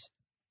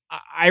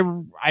 I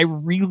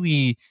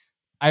really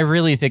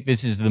think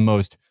this is the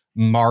most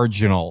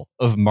marginal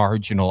of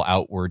marginal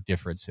outward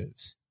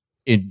differences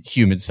in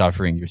human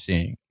suffering you're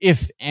seeing,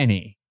 if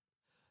any.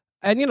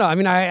 And,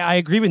 I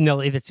agree with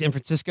Nellie that San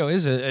Francisco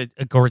is a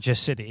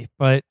gorgeous city,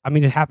 but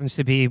it happens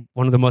to be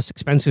one of the most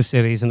expensive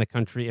cities in the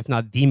country, if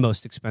not the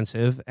most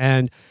expensive.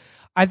 And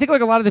I think a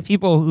lot of the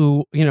people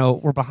who,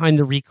 were behind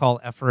the recall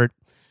effort,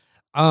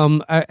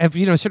 I've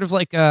sort of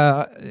like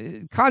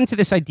gotten to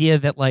this idea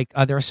that like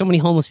there are so many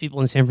homeless people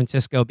in San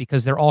Francisco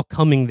because they're all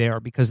coming there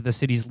because of the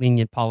city's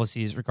lenient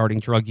policies regarding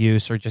drug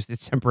use or just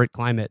its temperate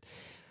climate.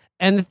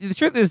 And the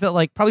truth is that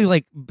like probably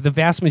like the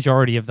vast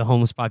majority of the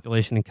homeless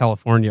population in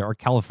California are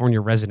California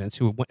residents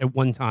who at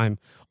one time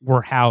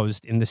were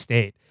housed in the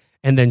state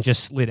and then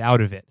just slid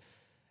out of it.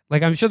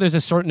 Like I'm sure there's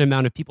a certain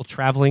amount of people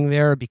traveling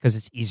there because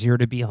it's easier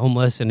to be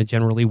homeless in a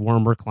generally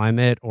warmer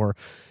climate or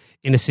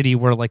in a city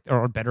where like there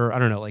are better, I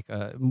don't know, like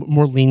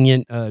more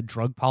lenient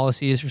drug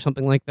policies or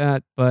something like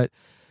that. But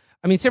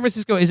I mean, San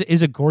Francisco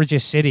is a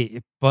gorgeous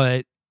city,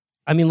 but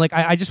I mean, like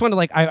I just want to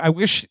like I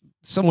wish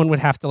someone would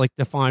have to like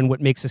define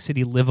what makes a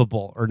city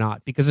livable or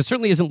not, because it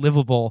certainly isn't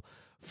livable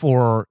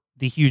for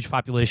the huge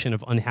population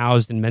of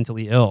unhoused and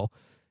mentally ill.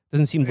 It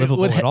doesn't seem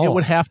livable at all.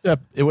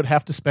 It would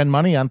have to spend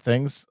money on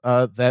things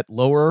that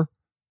lower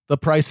the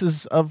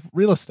prices of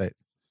real estate.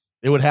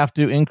 It would have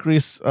to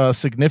increase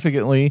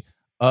significantly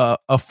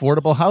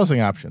affordable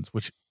housing options,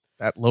 which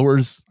that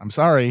lowers. I'm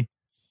sorry,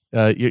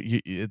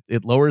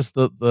 it lowers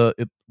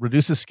it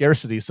reduces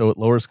scarcity, so it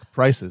lowers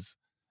prices,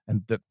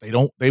 and that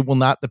they will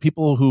not. The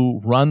people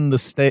who run the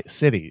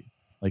city,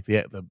 like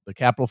the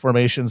capital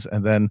formations,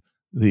 and then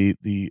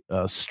the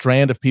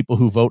strand of people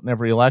who vote in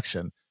every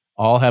election,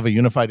 all have a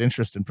unified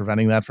interest in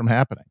preventing that from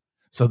happening.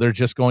 So they're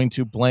just going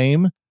to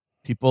blame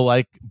people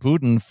like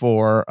Boudin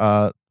for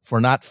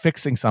not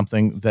fixing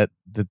something that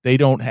they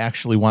don't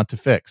actually want to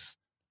fix.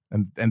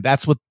 And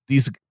that's what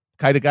these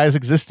kind of guys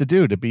exist to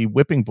do, to be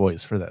whipping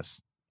boys for this,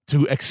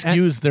 to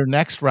excuse their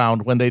next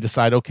round when they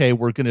decide, okay,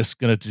 we're just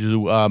going to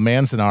do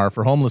Manzanar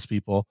for homeless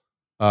people.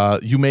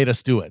 You made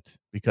us do it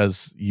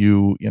because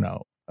you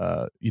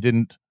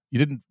didn't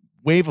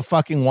wave a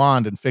fucking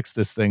wand and fix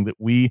this thing that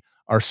we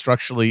are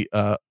structurally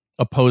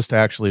opposed to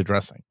actually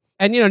addressing.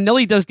 And,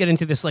 Nelly does get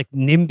into this like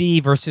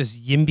NIMBY versus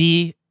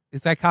YIMBY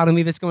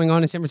dichotomy that's going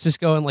on in San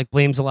Francisco, and like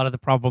blames a lot of the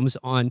problems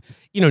on,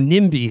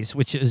 NIMBYs,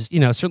 which is,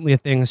 certainly a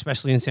thing,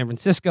 especially in San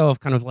Francisco, of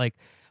kind of like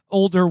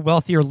older,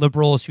 wealthier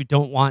liberals who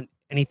don't want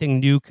anything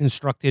new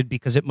constructed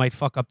because it might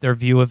fuck up their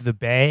view of the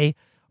Bay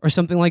or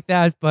something like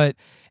that.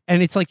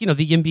 And it's like, the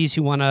YIMBYs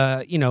who want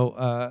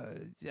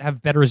to,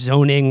 have better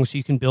zoning so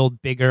you can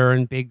build bigger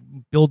and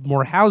build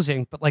more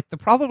housing. But like the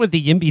problem with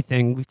the YIMBY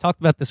thing, we've talked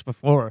about this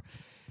before,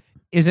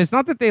 is it's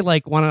not that they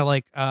like want to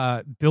like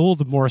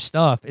build more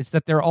stuff. It's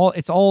that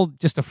it's all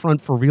just a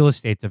front for real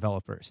estate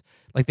developers.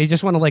 Like they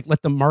just want to like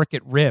let the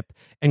market rip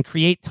and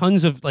create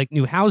tons of like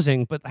new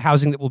housing, but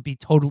housing that will be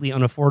totally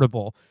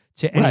unaffordable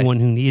to anyone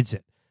who needs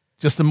it.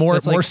 Just a more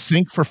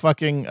sink for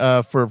fucking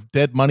for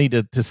dead money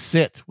to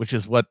sit, which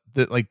is what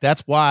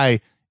that's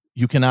why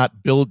you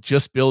cannot build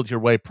your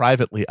way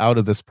privately out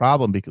of this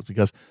problem,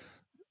 because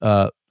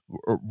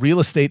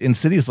real estate in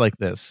cities like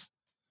this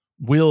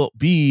will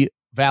be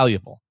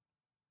valuable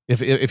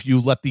if you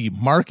let the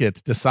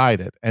market decide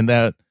it. And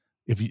that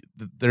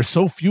there's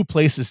so few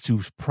places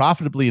to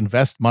profitably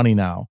invest money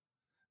now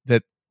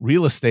that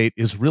real estate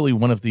is really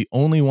one of the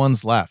only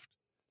ones left.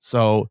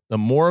 So the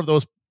more of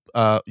those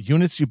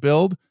units you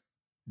build,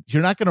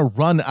 you're not going to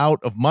run out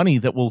of money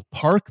that will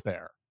park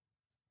there.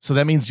 So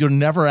that means you're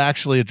never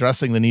actually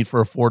addressing the need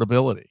for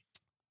affordability.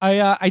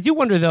 I do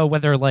wonder though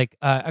whether like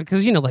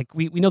because like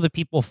we know the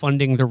people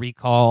funding the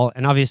recall,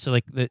 and obviously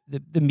like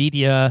the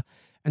media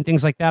and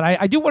things like that.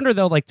 I do wonder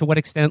though, like to what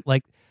extent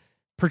like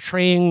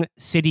portraying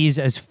cities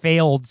as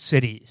failed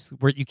cities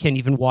where you can't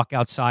even walk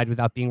outside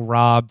without being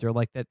robbed, or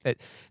like that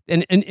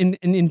an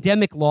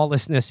endemic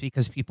lawlessness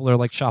because people are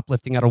like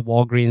shoplifting out of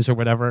Walgreens or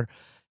whatever.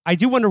 I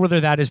do wonder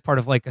whether that is part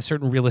of like a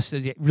certain real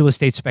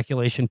estate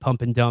speculation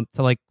pump and dump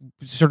to like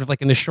sort of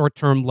like in the short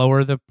term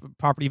lower the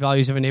property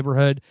values of a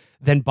neighborhood,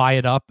 then buy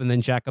it up and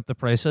then jack up the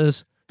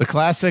prices. The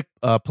classic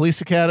Police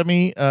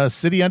Academy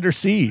City Under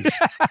Siege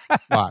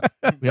plot.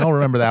 We all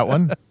remember that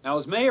one. Now,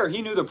 as mayor,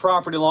 he knew the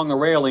property along the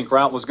rail link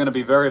route was going to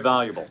be very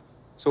valuable.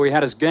 So he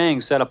had his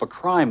gang set up a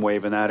crime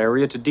wave in that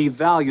area to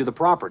devalue the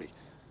property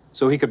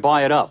so he could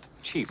buy it up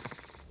cheap.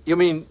 You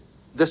mean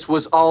this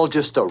was all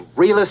just a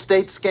real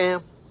estate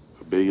scam?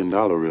 $1 billion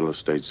real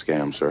estate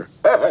scam, sir.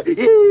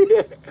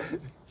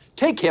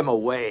 Take him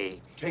away.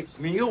 Take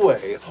me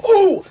away.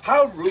 Oh,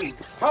 how rude.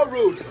 How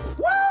rude.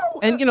 Woo!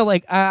 And,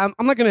 like, I'm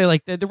not going to,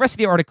 like, the rest of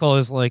the article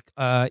is, like,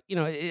 I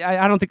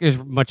don't think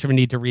there's much of a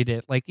need to read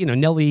it. Like,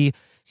 Nelly,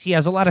 she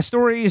has a lot of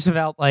stories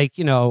about, like,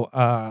 people,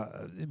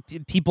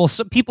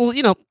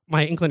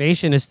 my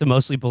inclination is to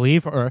mostly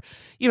believe, or,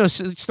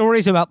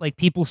 stories about, like,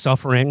 people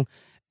suffering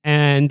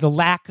and the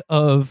lack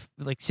of,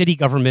 like, city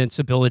government's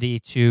ability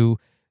to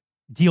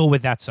deal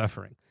with that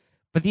suffering.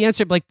 But the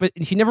answer, like, but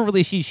she never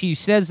really, she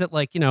says that,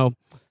 like,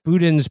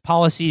 Boudin's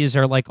policies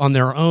are, like, on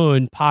their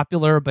own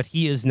popular, but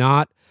he is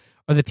not.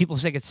 Or that people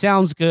think it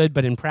sounds good,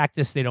 but in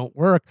practice they don't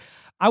work.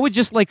 I would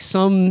just like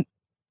some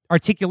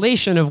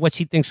articulation of what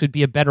she thinks would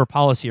be a better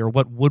policy or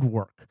what would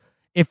work.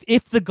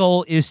 if the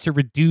goal is to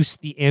reduce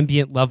the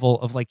ambient level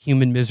of like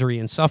human misery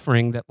and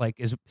suffering that like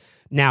is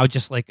now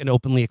just like an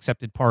openly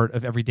accepted part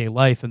of everyday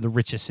life in the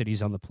richest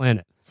cities on the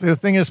planet. So the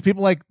thing is,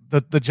 people like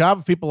the job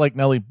of people like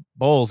Nellie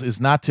Bowles is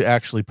not to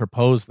actually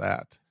propose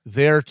that.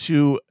 They're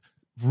to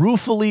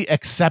ruefully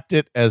accept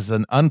it as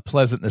an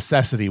unpleasant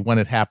necessity when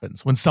it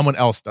happens, when someone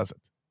else does it.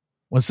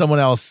 When someone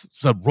else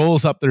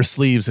rolls up their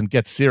sleeves and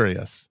gets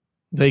serious,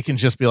 they can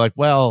just be like,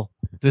 well,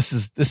 this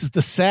is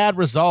the sad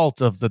result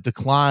of the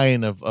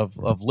decline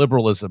of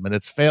liberalism and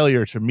its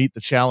failure to meet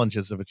the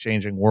challenges of a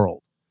changing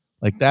world.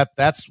 Like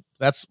that's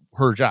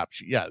her job.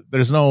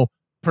 There's no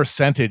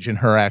percentage in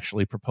her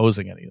actually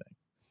proposing anything.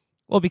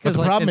 Well, because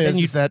but the problem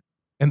is that,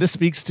 and this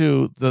speaks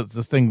to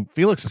the thing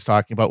Felix is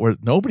talking about, where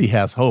nobody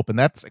has hope, and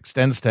that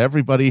extends to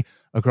everybody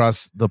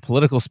across the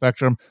political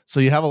spectrum. So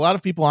you have a lot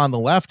of people on the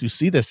left who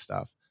see this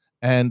stuff,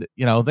 and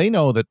they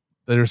know that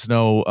there's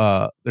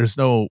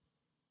no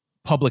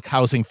public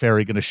housing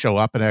fairy going to show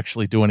up and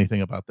actually do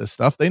anything about this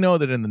stuff. They know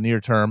that in the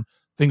near term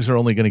things are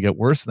only going to get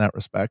worse in that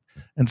respect,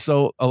 and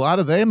so a lot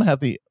of them have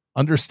the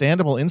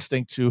understandable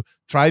instinct to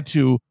try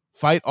to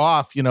fight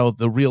off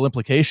the real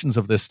implications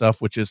of this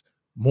stuff, which is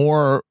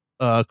more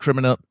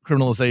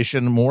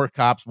criminalization, more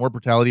cops, more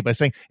brutality, by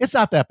saying it's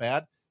not that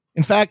bad.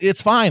 In fact,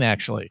 it's fine,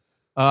 actually.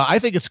 I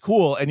think it's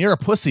cool, and you're a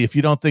pussy if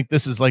you don't think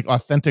this is like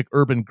authentic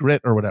urban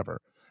grit or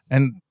whatever.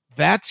 And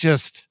that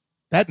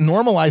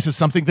normalizes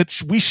something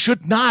that we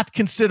should not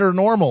consider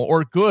normal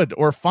or good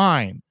or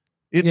fine.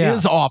 It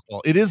is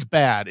awful. It is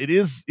bad. It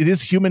is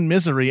human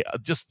misery,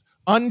 just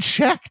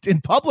unchecked in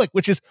public,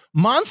 which is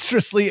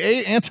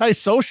monstrously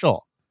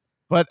antisocial.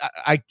 But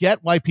I get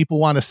why people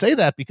want to say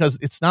that, because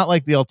it's not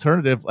like the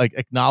alternative, like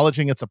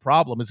acknowledging it's a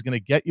problem, is going to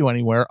get you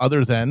anywhere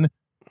other than,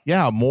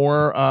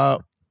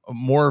 more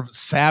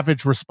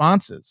savage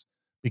responses.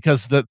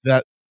 Because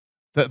the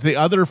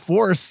other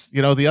force,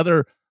 the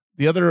other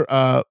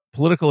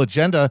political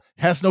agenda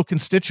has no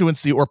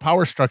constituency or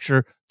power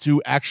structure to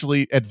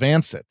actually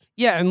advance it.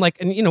 Yeah, and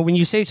when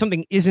you say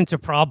something isn't a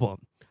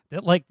problem,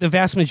 that like the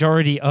vast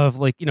majority of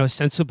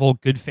sensible,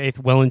 good faith,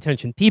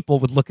 well-intentioned people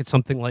would look at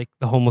something like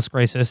the homeless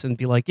crisis and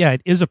be like, yeah,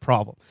 it is a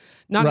problem.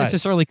 Not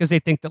necessarily because they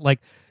think that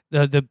like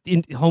the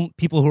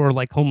people who are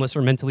like homeless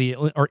or mentally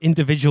ill are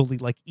individually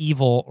like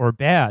evil or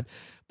bad.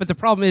 But the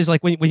problem is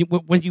like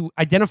when you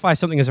identify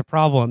something as a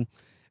problem,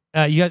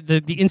 you have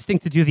the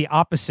instinct to do the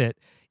opposite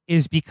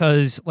is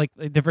because like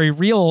the very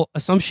real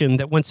assumption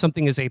that when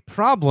something is a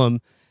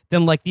problem,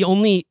 then like the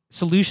only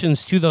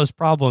solutions to those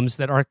problems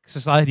that our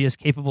society is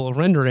capable of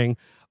rendering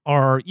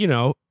are,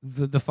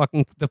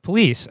 the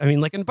police. I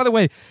mean, like, and by the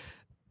way,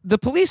 the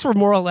police were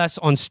more or less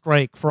on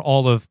strike for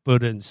all of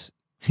Boudin's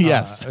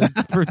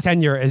for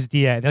tenure as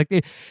DA.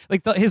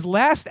 His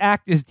last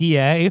act as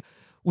DA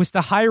was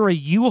to hire a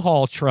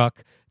U-Haul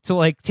truck to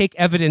like take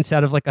evidence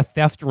out of like a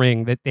theft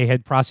ring that they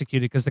had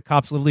prosecuted, because the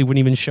cops literally wouldn't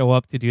even show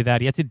up to do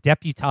that. He had to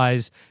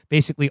deputize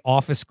basically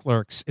office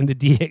clerks in the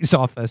DA's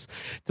office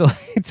to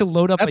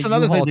load up. That's a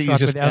another U-Haul thing that truck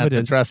you just with can't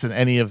evidence. address in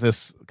any of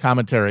this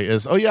commentary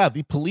is,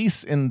 the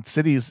police in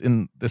cities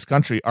in this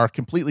country are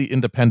completely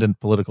independent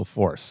political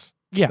force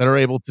that are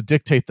able to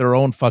dictate their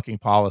own fucking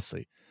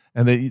policy.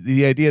 And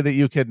the idea that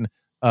you can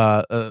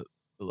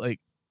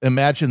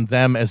imagine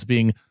them as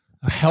being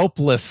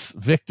helpless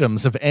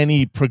victims of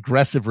any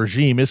progressive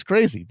regime is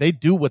crazy. They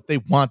do what they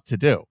want to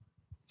do.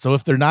 So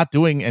if they're not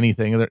doing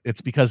anything,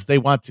 it's because they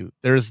want to.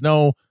 There's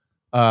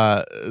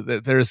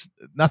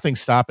nothing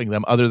stopping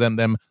them other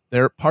than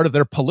they're part of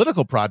their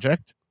political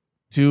project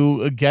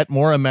to get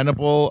more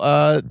amenable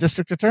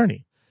district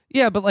attorney.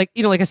 Yeah, but like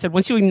I said,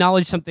 once you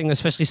acknowledge something,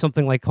 especially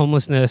something like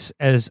homelessness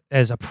as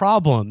a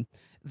problem,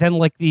 then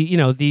like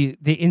the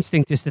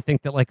instinct is to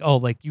think that like, oh,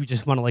 like you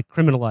just want to like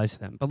criminalize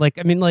them. But like,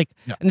 I mean, like,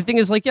 and the thing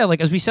is like,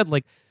 like as we said,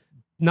 like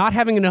not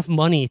having enough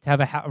money to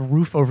have a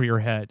roof over your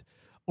head,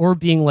 or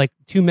being like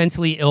too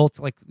mentally ill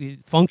to like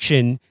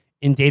function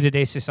in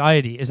day-to-day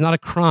society is not a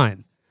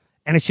crime,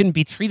 and it shouldn't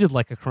be treated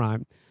like a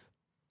crime.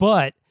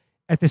 But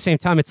at the same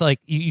time, it's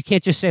like you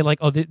can't just say like,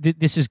 oh,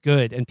 this is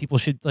good, and people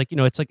should like,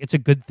 it's like it's a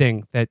good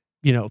thing that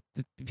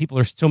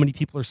so many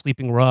people are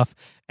sleeping rough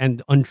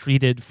and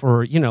untreated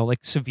for like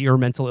severe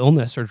mental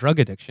illness or drug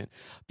addiction,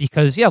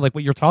 because like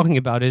what you're talking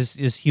about is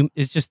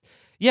just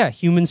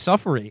human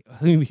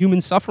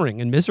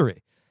suffering and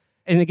misery.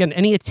 And again,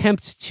 any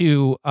attempt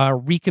to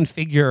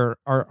reconfigure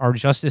our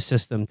justice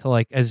system to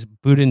like, as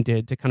Boudin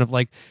did, to kind of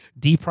like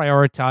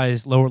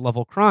deprioritize lower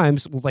level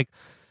crimes, will like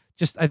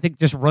I think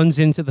just runs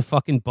into the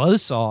fucking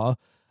buzzsaw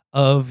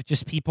of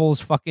just people's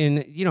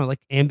fucking like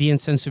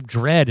ambient sense of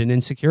dread and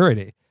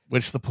insecurity,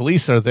 which the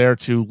police are there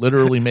to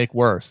literally make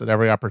worse at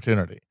every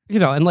opportunity.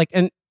 And like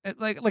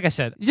I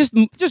said,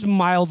 just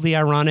mildly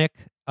ironic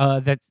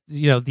that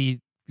the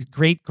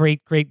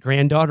great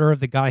granddaughter of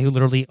the guy who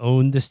literally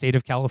owned the state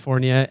of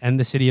California and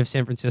the city of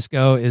San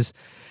Francisco is,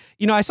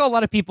 I saw a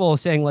lot of people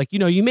saying like,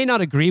 you may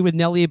not agree with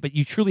Nellie, but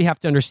you truly have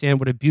to understand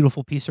what a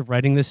beautiful piece of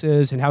writing this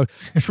is and how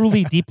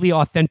truly deeply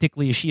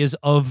authentically she is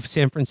of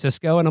San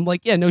Francisco. And I'm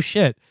like, yeah, no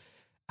shit.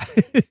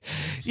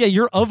 Yeah,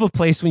 you're of a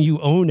place when you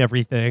own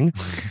everything.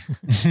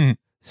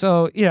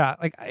 So yeah,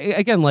 like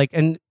again, like,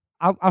 and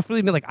I'll really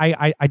admit, like,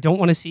 I don't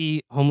want to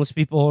see homeless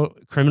people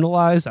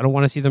criminalized. I don't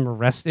want to see them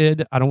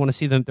arrested. I don't want to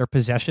see their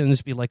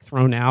possessions be like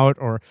thrown out,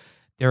 or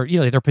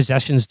their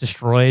possessions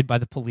destroyed by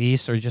the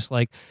police, or just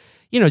like,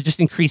 just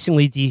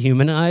increasingly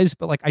dehumanized.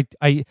 But like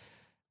I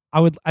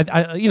would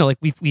like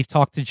we've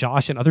talked to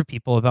Josh and other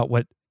people about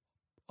what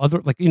other,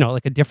 like,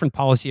 like a different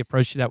policy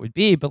approach to that would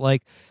be, but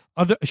like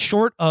other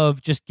short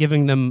of just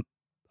giving them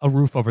a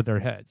roof over their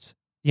heads,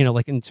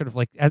 like in sort of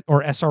like,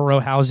 or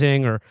SRO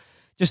housing, or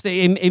just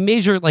a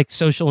major like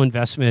social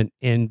investment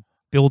in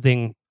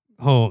building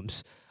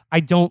homes. I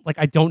don't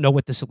know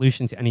what the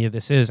solution to any of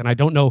this is, and I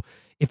don't know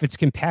if it's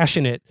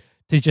compassionate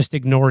to just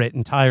ignore it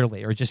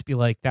entirely or just be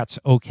like, that's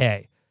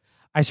okay.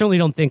 I certainly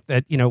don't think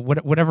that,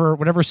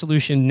 whatever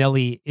solution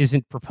Nelly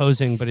isn't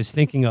proposing but is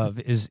thinking of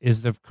is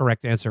the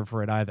correct answer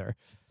for it either.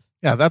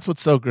 Yeah, that's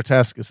what's so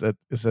grotesque is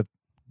that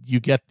you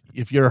get,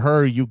 if you're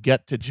her, you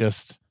get to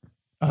just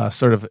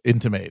sort of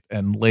intimate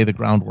and lay the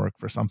groundwork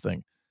for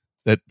something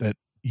that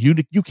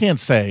you can't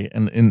say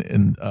and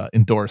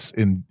endorse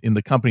in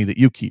the company that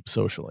you keep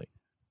socially.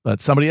 But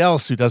somebody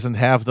else who doesn't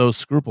have those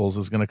scruples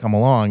is going to come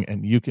along,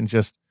 and you can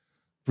just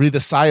breathe a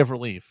sigh of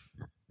relief,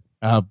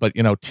 but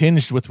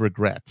tinged with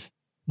regret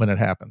when it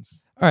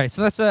happens. All right,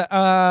 so that's it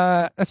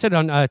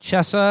on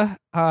Chesa.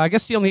 I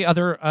guess the only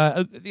other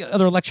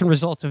election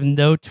result of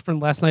note from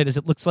last night is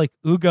it looks like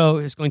Ugo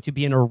is going to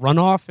be in a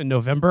runoff in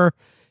November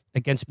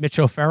against Mitch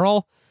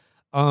O'Farrell.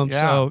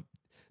 So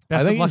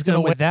best of luck to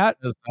him with that.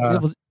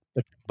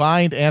 The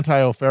combined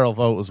anti-O'Farrell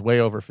vote was way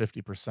over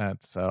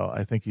 50%, so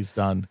I think he's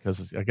done,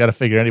 because I got to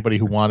figure anybody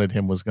who wanted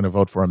him was going to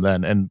vote for him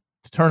then, and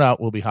the turnout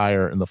will be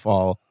higher in the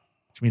fall,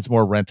 which means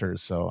more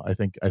renters. So I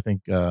think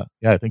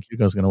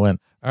Hugo's going to win.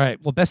 All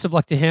right. Well, best of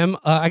luck to him.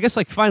 I guess,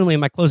 like, finally,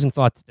 my closing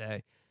thought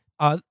today.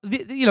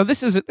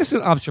 This is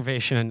an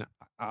observation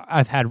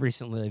I've had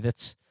recently.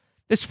 That's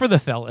for the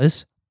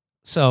fellas.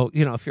 So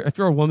if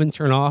you're a woman,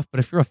 turn off.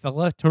 But if you're a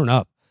fella, turn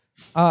up.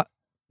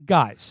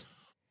 Guys,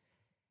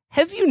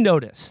 have you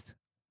noticed?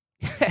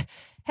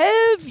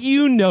 Have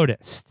you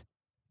noticed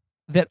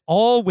that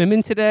all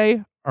women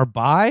today are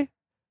bi?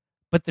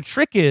 But the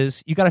trick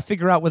is you got to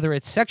figure out whether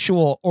it's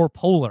sexual or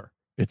polar.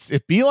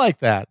 It be like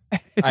that. Am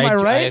I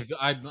right?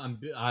 I'm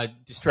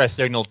distress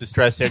signal.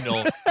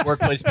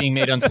 Workplace being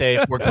made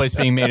unsafe.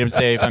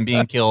 I'm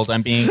being killed.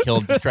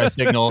 Distress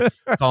signal.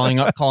 Calling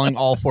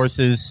all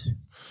forces.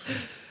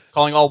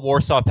 Calling all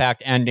Warsaw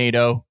Pact and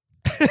NATO.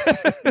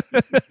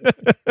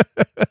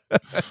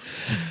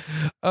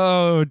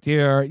 Oh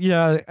dear.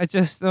 Yeah, I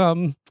just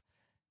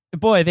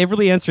boy, they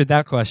really answered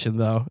that question,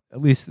 though.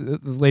 At least the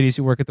ladies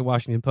who work at the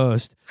Washington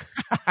Post.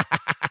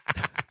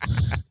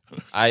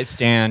 I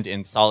stand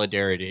in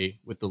solidarity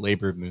with the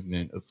labor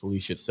movement of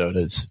Felicia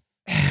Sodas.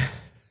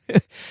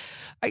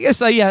 I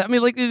guess, yeah. I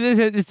mean, like, this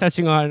is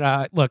touching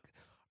on, look,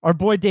 our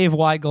boy Dave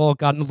Weigel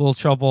got in a little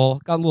trouble.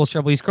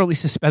 He's currently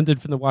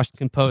suspended from the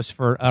Washington Post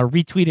for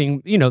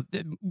retweeting,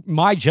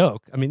 my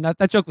joke. I mean,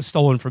 that joke was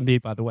stolen from me,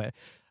 by the way.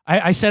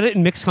 I said it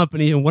in mixed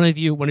company, and one of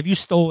you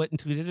stole it and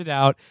tweeted it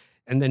out,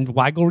 and then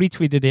Weigel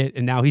retweeted it,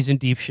 and now he's in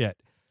deep shit.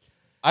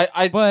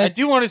 I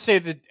do want to say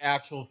the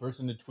actual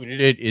person that tweeted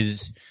it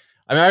is,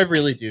 I mean, I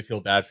really do feel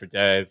bad for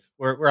Dave.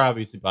 We're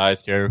obviously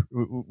biased here.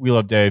 We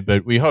love Dave,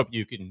 but we hope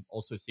you can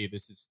also see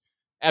this is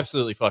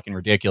absolutely fucking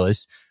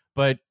ridiculous.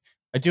 But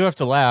I do have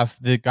to laugh.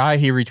 The guy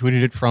he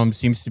retweeted it from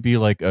seems to be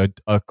like a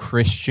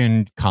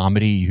Christian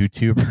comedy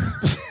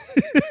YouTuber.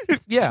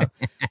 Yeah.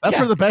 That's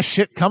where the best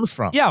shit comes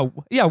from.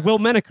 Yeah, Will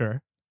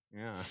Menaker.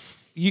 Yeah.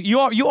 You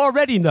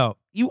already know.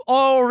 You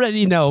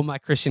already know my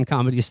Christian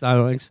comedy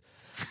stylings.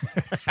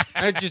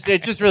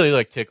 It just really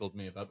like tickled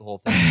me about the whole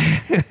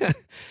thing.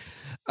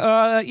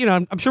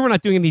 I'm sure we're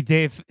not doing any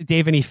Dave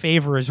any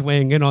favors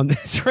weighing in on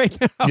this right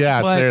now.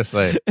 Yeah,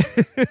 seriously.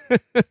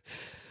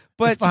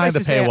 But it's behind the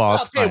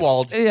paywall. It's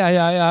paywalled.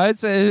 Yeah.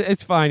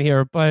 It's fine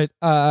here, but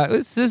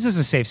this is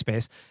a safe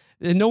space.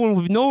 No one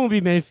will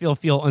be made to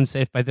feel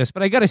unsafe by this.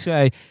 But I gotta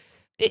say,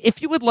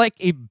 if you would like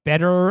a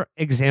better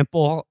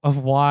example of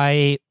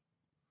why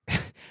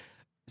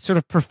sort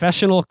of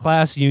professional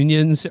class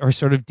unions are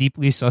sort of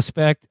deeply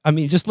suspect, I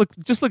mean, just look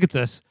at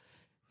this.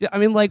 I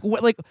mean,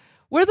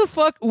 where the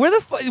fuck? Well,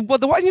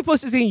 the Washington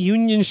Post is a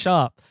union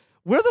shop.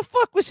 Where the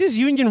fuck was his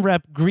union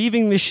rep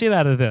grieving the shit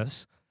out of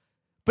this?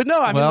 But no,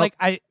 I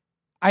mean,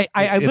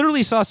 I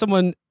literally saw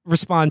someone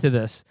respond to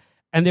this,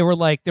 and they were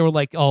like, oh,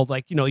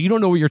 like, you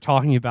don't know what you're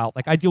talking about.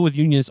 Like, I deal with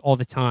unions all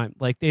the time.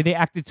 Like, they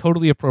acted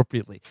totally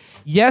appropriately.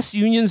 Yes,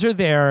 unions are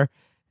there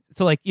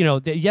to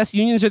yes,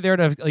 unions are there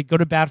to like go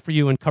to bat for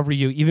you and cover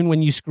you even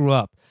when you screw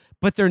up.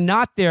 But they're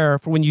not there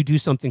for when you do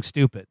something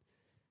stupid.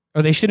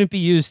 Or they shouldn't be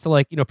used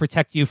to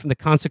protect you from the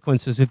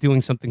consequences of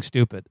doing something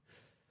stupid.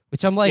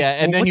 Which I'm like,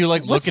 yeah, and then you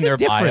look in their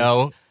difference?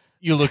 bio.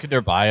 You look at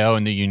their bio,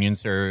 and the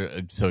unions are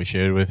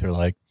associated with are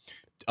like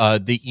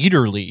the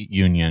Eaterly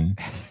Union,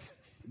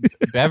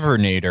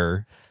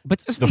 Bevernator,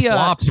 but just the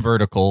Flops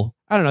Vertical.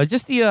 I don't know,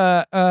 just the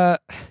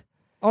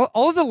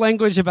all of the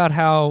language about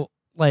how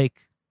like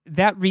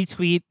that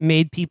retweet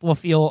made people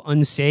feel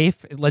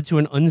unsafe. It led to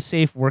an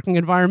unsafe working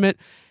environment.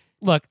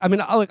 Look, I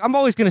mean, I'm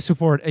always going to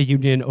support a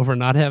union over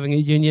not having a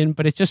union,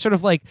 but it's just sort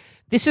of like,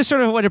 this is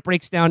sort of what it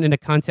breaks down in a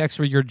context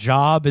where your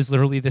job is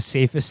literally the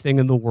safest thing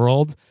in the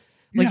world.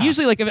 Like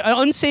usually like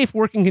unsafe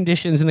working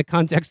conditions in the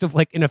context of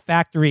like in a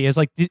factory is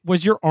like,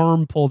 was your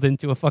arm pulled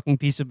into a fucking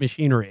piece of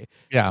machinery?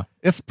 Yeah.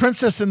 It's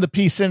Princess and the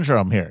Pea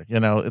syndrome here. You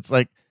know, it's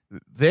like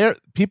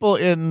people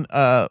in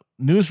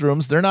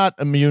newsrooms, they're not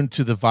immune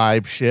to the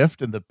vibe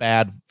shift and the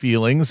bad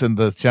feelings and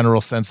the general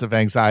sense of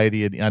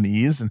anxiety and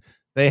unease. And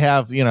they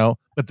have, you know,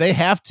 but they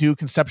have to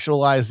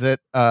conceptualize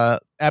it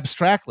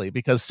abstractly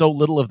because so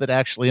little of it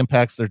actually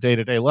impacts their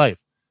day-to-day life,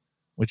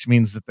 which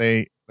means that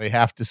they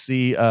have to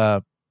see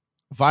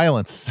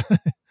violence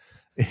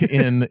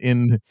in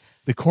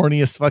the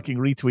corniest fucking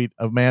retweet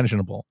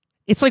imaginable.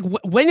 It's like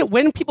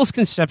when people's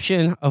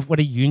conception of what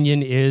a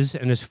union is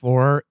and is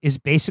for is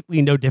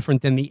basically no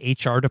different than the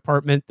HR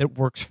department that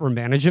works for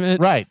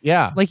management. Right.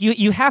 Yeah. Like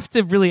you have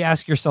to really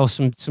ask yourself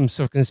some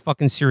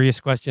fucking serious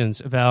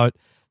questions about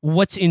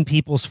what's in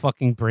people's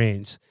fucking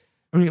brains.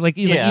 I mean, like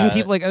even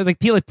people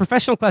like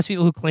professional class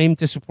people who claim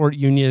to support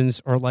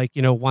unions or like,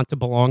 you know, want to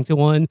belong to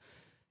one.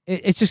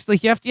 It's just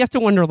like you have to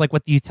wonder like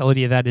what the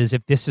utility of that is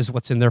if this is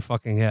what's in their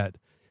fucking head.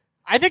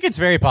 I think it's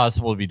very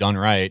possible to be done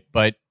right,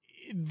 but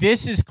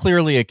this is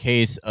clearly a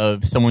case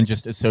of someone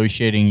just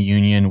associating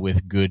union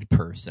with good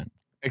person.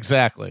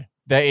 Exactly.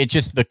 That it's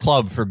just the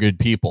club for good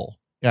people.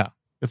 Yeah.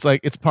 It's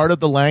like it's part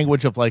of the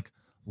language of like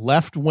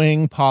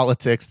left-wing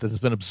politics that has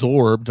been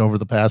absorbed over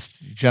the past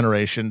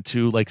generation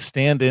to like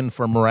stand in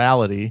for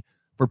morality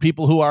for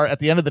people who are at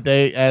the end of the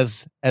day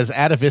as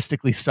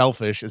atavistically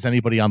selfish as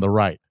anybody on the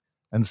right.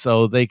 And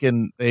so they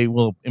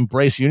will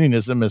embrace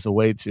unionism as a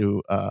way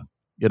to,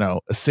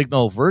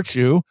 signal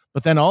virtue,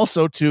 but then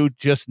also to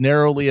just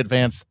narrowly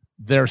advance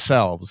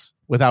themselves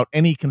without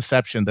any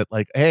conception that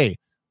like, hey,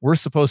 we're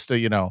supposed to,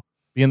 you know,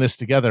 be in this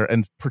together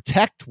and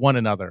protect one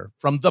another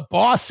from the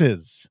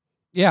bosses.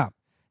 Yeah.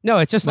 No,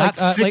 it's just not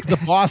like sick the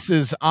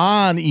bosses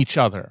on each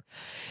other.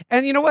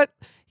 And you know what?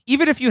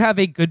 Even if you have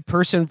a good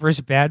person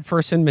versus bad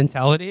person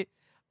mentality,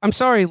 I'm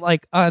sorry,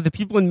 like the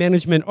people in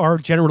management are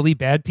generally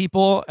bad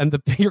people,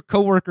 and your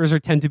coworkers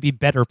tend to be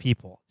better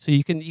people. So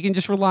you can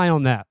just rely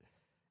on that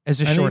as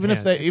a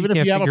shorthand. Even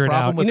if you have a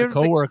problem with a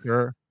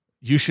coworker,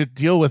 you should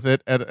deal with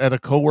it at a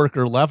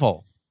coworker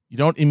level. You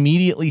don't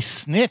immediately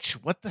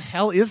snitch. What the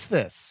hell is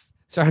this?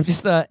 Sorry, I'm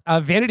just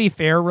Vanity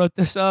Fair wrote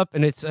this up,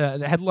 and it's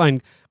the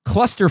headline: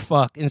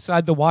 "Clusterfuck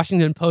inside the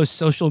Washington Post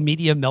social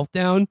media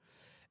meltdown."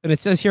 And it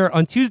says here,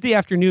 on Tuesday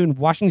afternoon,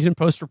 Washington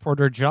Post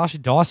reporter Josh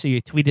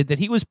Dawsey tweeted that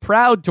he was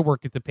proud to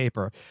work at the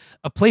paper,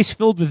 a place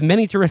filled with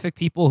many terrific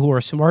people who are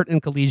smart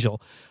and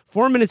collegial.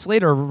 4 minutes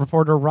later,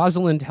 reporter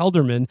Rosalind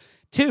Helderman,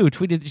 too,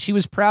 tweeted that she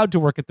was proud to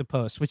work at the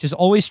Post, which is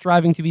always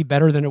striving to be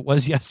better than it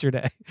was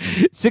yesterday.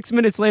 6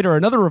 minutes later,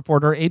 another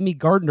reporter, Amy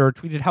Gardner,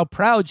 tweeted how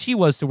proud she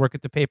was to work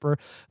at the paper,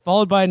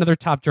 followed by other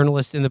top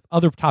journalists in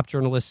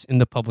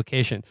the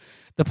publication.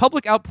 The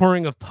public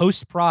outpouring of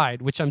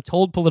post-pride, which I'm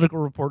told political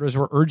reporters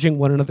were urging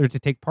one another to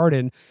take part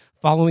in,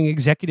 following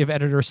executive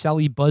editor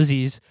Sally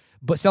Busby's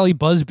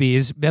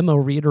memo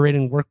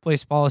reiterating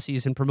workplace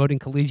policies and promoting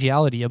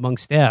collegiality among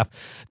staff.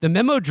 The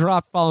memo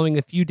dropped following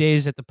a few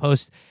days at the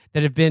Post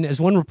that have been,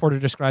 as one reporter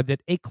described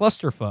it, a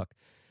clusterfuck.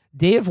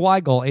 Dave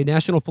Weigel, a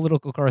national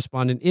political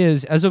correspondent,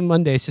 is, as of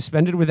Monday,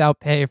 suspended without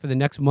pay for the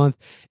next month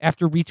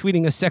after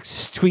retweeting a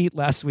sexist tweet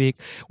last week,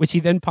 which he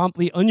then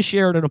promptly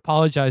unshared and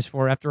apologized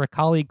for after a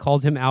colleague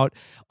called him out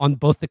on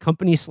both the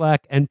company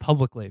Slack and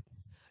publicly.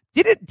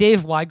 Didn't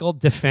Dave Weigel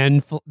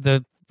defend Felicia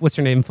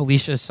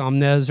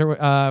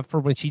Somnes for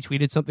when she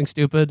tweeted something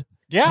stupid?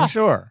 Yeah, I'm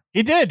sure.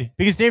 He did,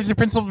 because Dave's a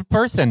principled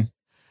person.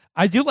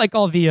 I do like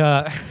all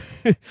the...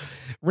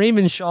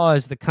 Raymond Shaw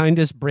is the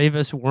kindest,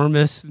 bravest,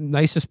 warmest,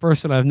 nicest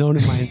person I've known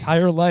in my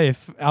entire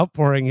life,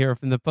 outpouring here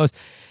from the Post.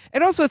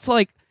 And also, it's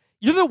like,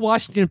 you're the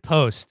Washington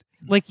Post.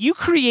 Like, you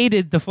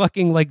created the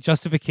fucking, like,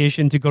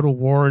 justification to go to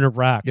war in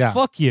Iraq. Yeah.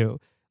 Fuck you.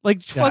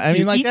 Like, fuck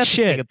you. Like, eat that's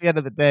shit. the thing. At the end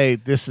of the day,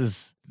 this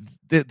is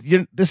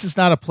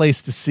not a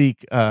place to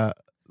seek the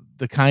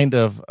kind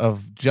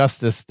of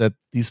justice that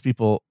these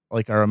people,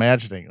 like, are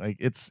imagining. Like,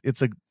 it's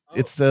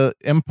the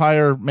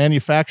empire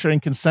manufacturing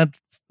consent.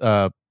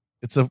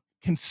 It's a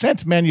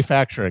consent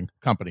manufacturing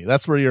company.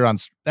 That's where you're on.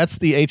 That's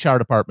the HR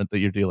department that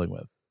you're dealing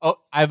with. Oh,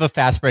 I have a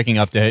fast breaking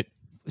update.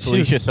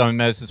 Felicia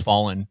Somnes has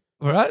fallen.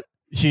 What?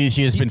 She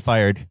has been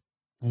fired.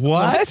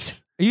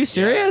 What? Are you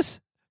serious?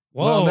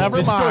 Whoa,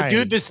 never mind.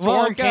 Dude, the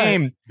storm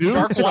came.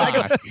 Dark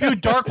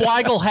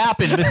Weigel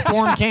happened. The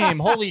storm came.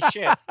 Holy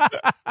shit.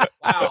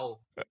 Wow.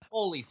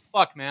 Holy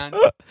fuck, man.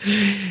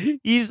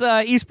 He's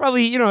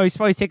probably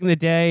taking the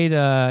day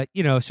to,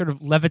 sort of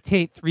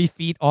levitate 3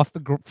 feet off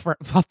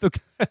the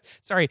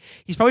sorry.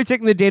 He's probably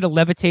taking the day to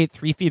levitate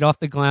 3 feet off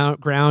the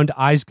ground,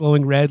 eyes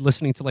glowing red,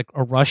 listening to like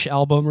a Rush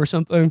album or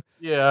something.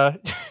 Yeah.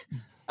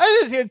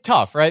 It's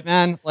tough, right,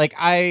 man? Like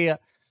on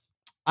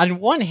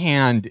one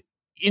hand,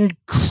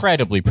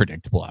 incredibly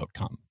predictable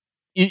outcome.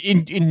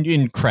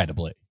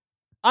 Incredibly.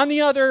 On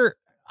the other,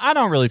 I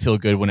don't really feel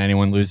good when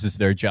anyone loses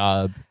their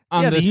job.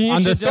 On Yeah, the the union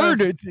on the should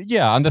third,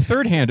 on the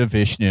third hand of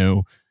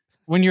Vishnu,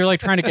 when you're like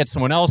trying to get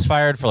someone else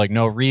fired for like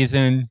no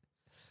reason.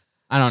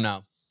 I don't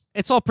know.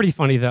 It's all pretty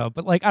funny though,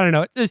 but like I don't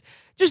know,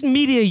 just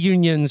media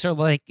unions are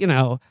like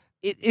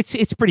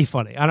it's pretty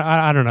funny.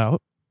 I don't know.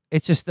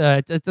 It's just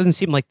it doesn't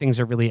seem like things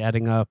are really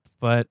adding up.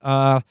 But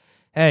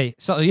hey,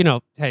 so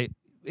hey,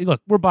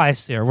 look, we're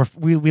biased here.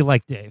 We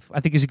like Dave. I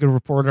think he's a good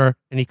reporter,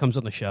 and he comes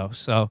on the show.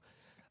 So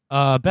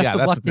best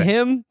of luck to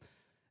him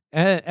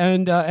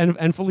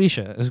and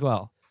Felicia as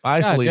well.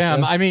 Bye, God Felicia.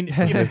 damn. I mean,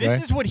 if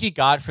this is what he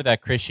got for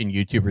that Christian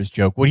YouTuber's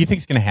joke, what do you think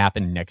is going to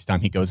happen next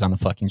time he goes on the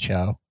fucking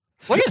show?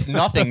 Well, he has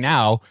nothing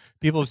now.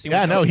 People seem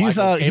he's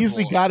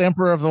the god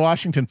emperor of the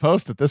Washington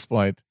Post at this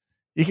point.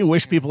 He can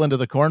wish people into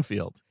the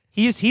cornfield.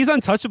 He's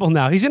untouchable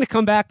now. He's going to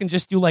come back and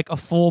just do like a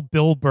full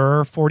Bill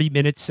Burr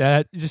 40-minute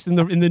set just in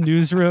the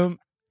newsroom.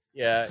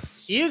 Yeah,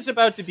 he is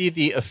about to be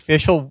the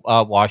official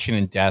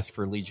Washington desk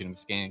for Legion of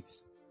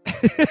Skanks.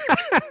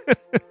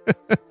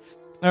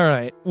 All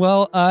right.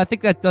 Well, I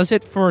think that does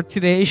it for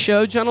today's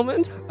show,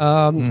 gentlemen.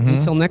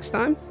 Until next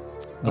time.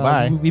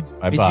 Bye-bye. We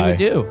bid you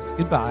adieu.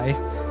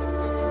 Goodbye.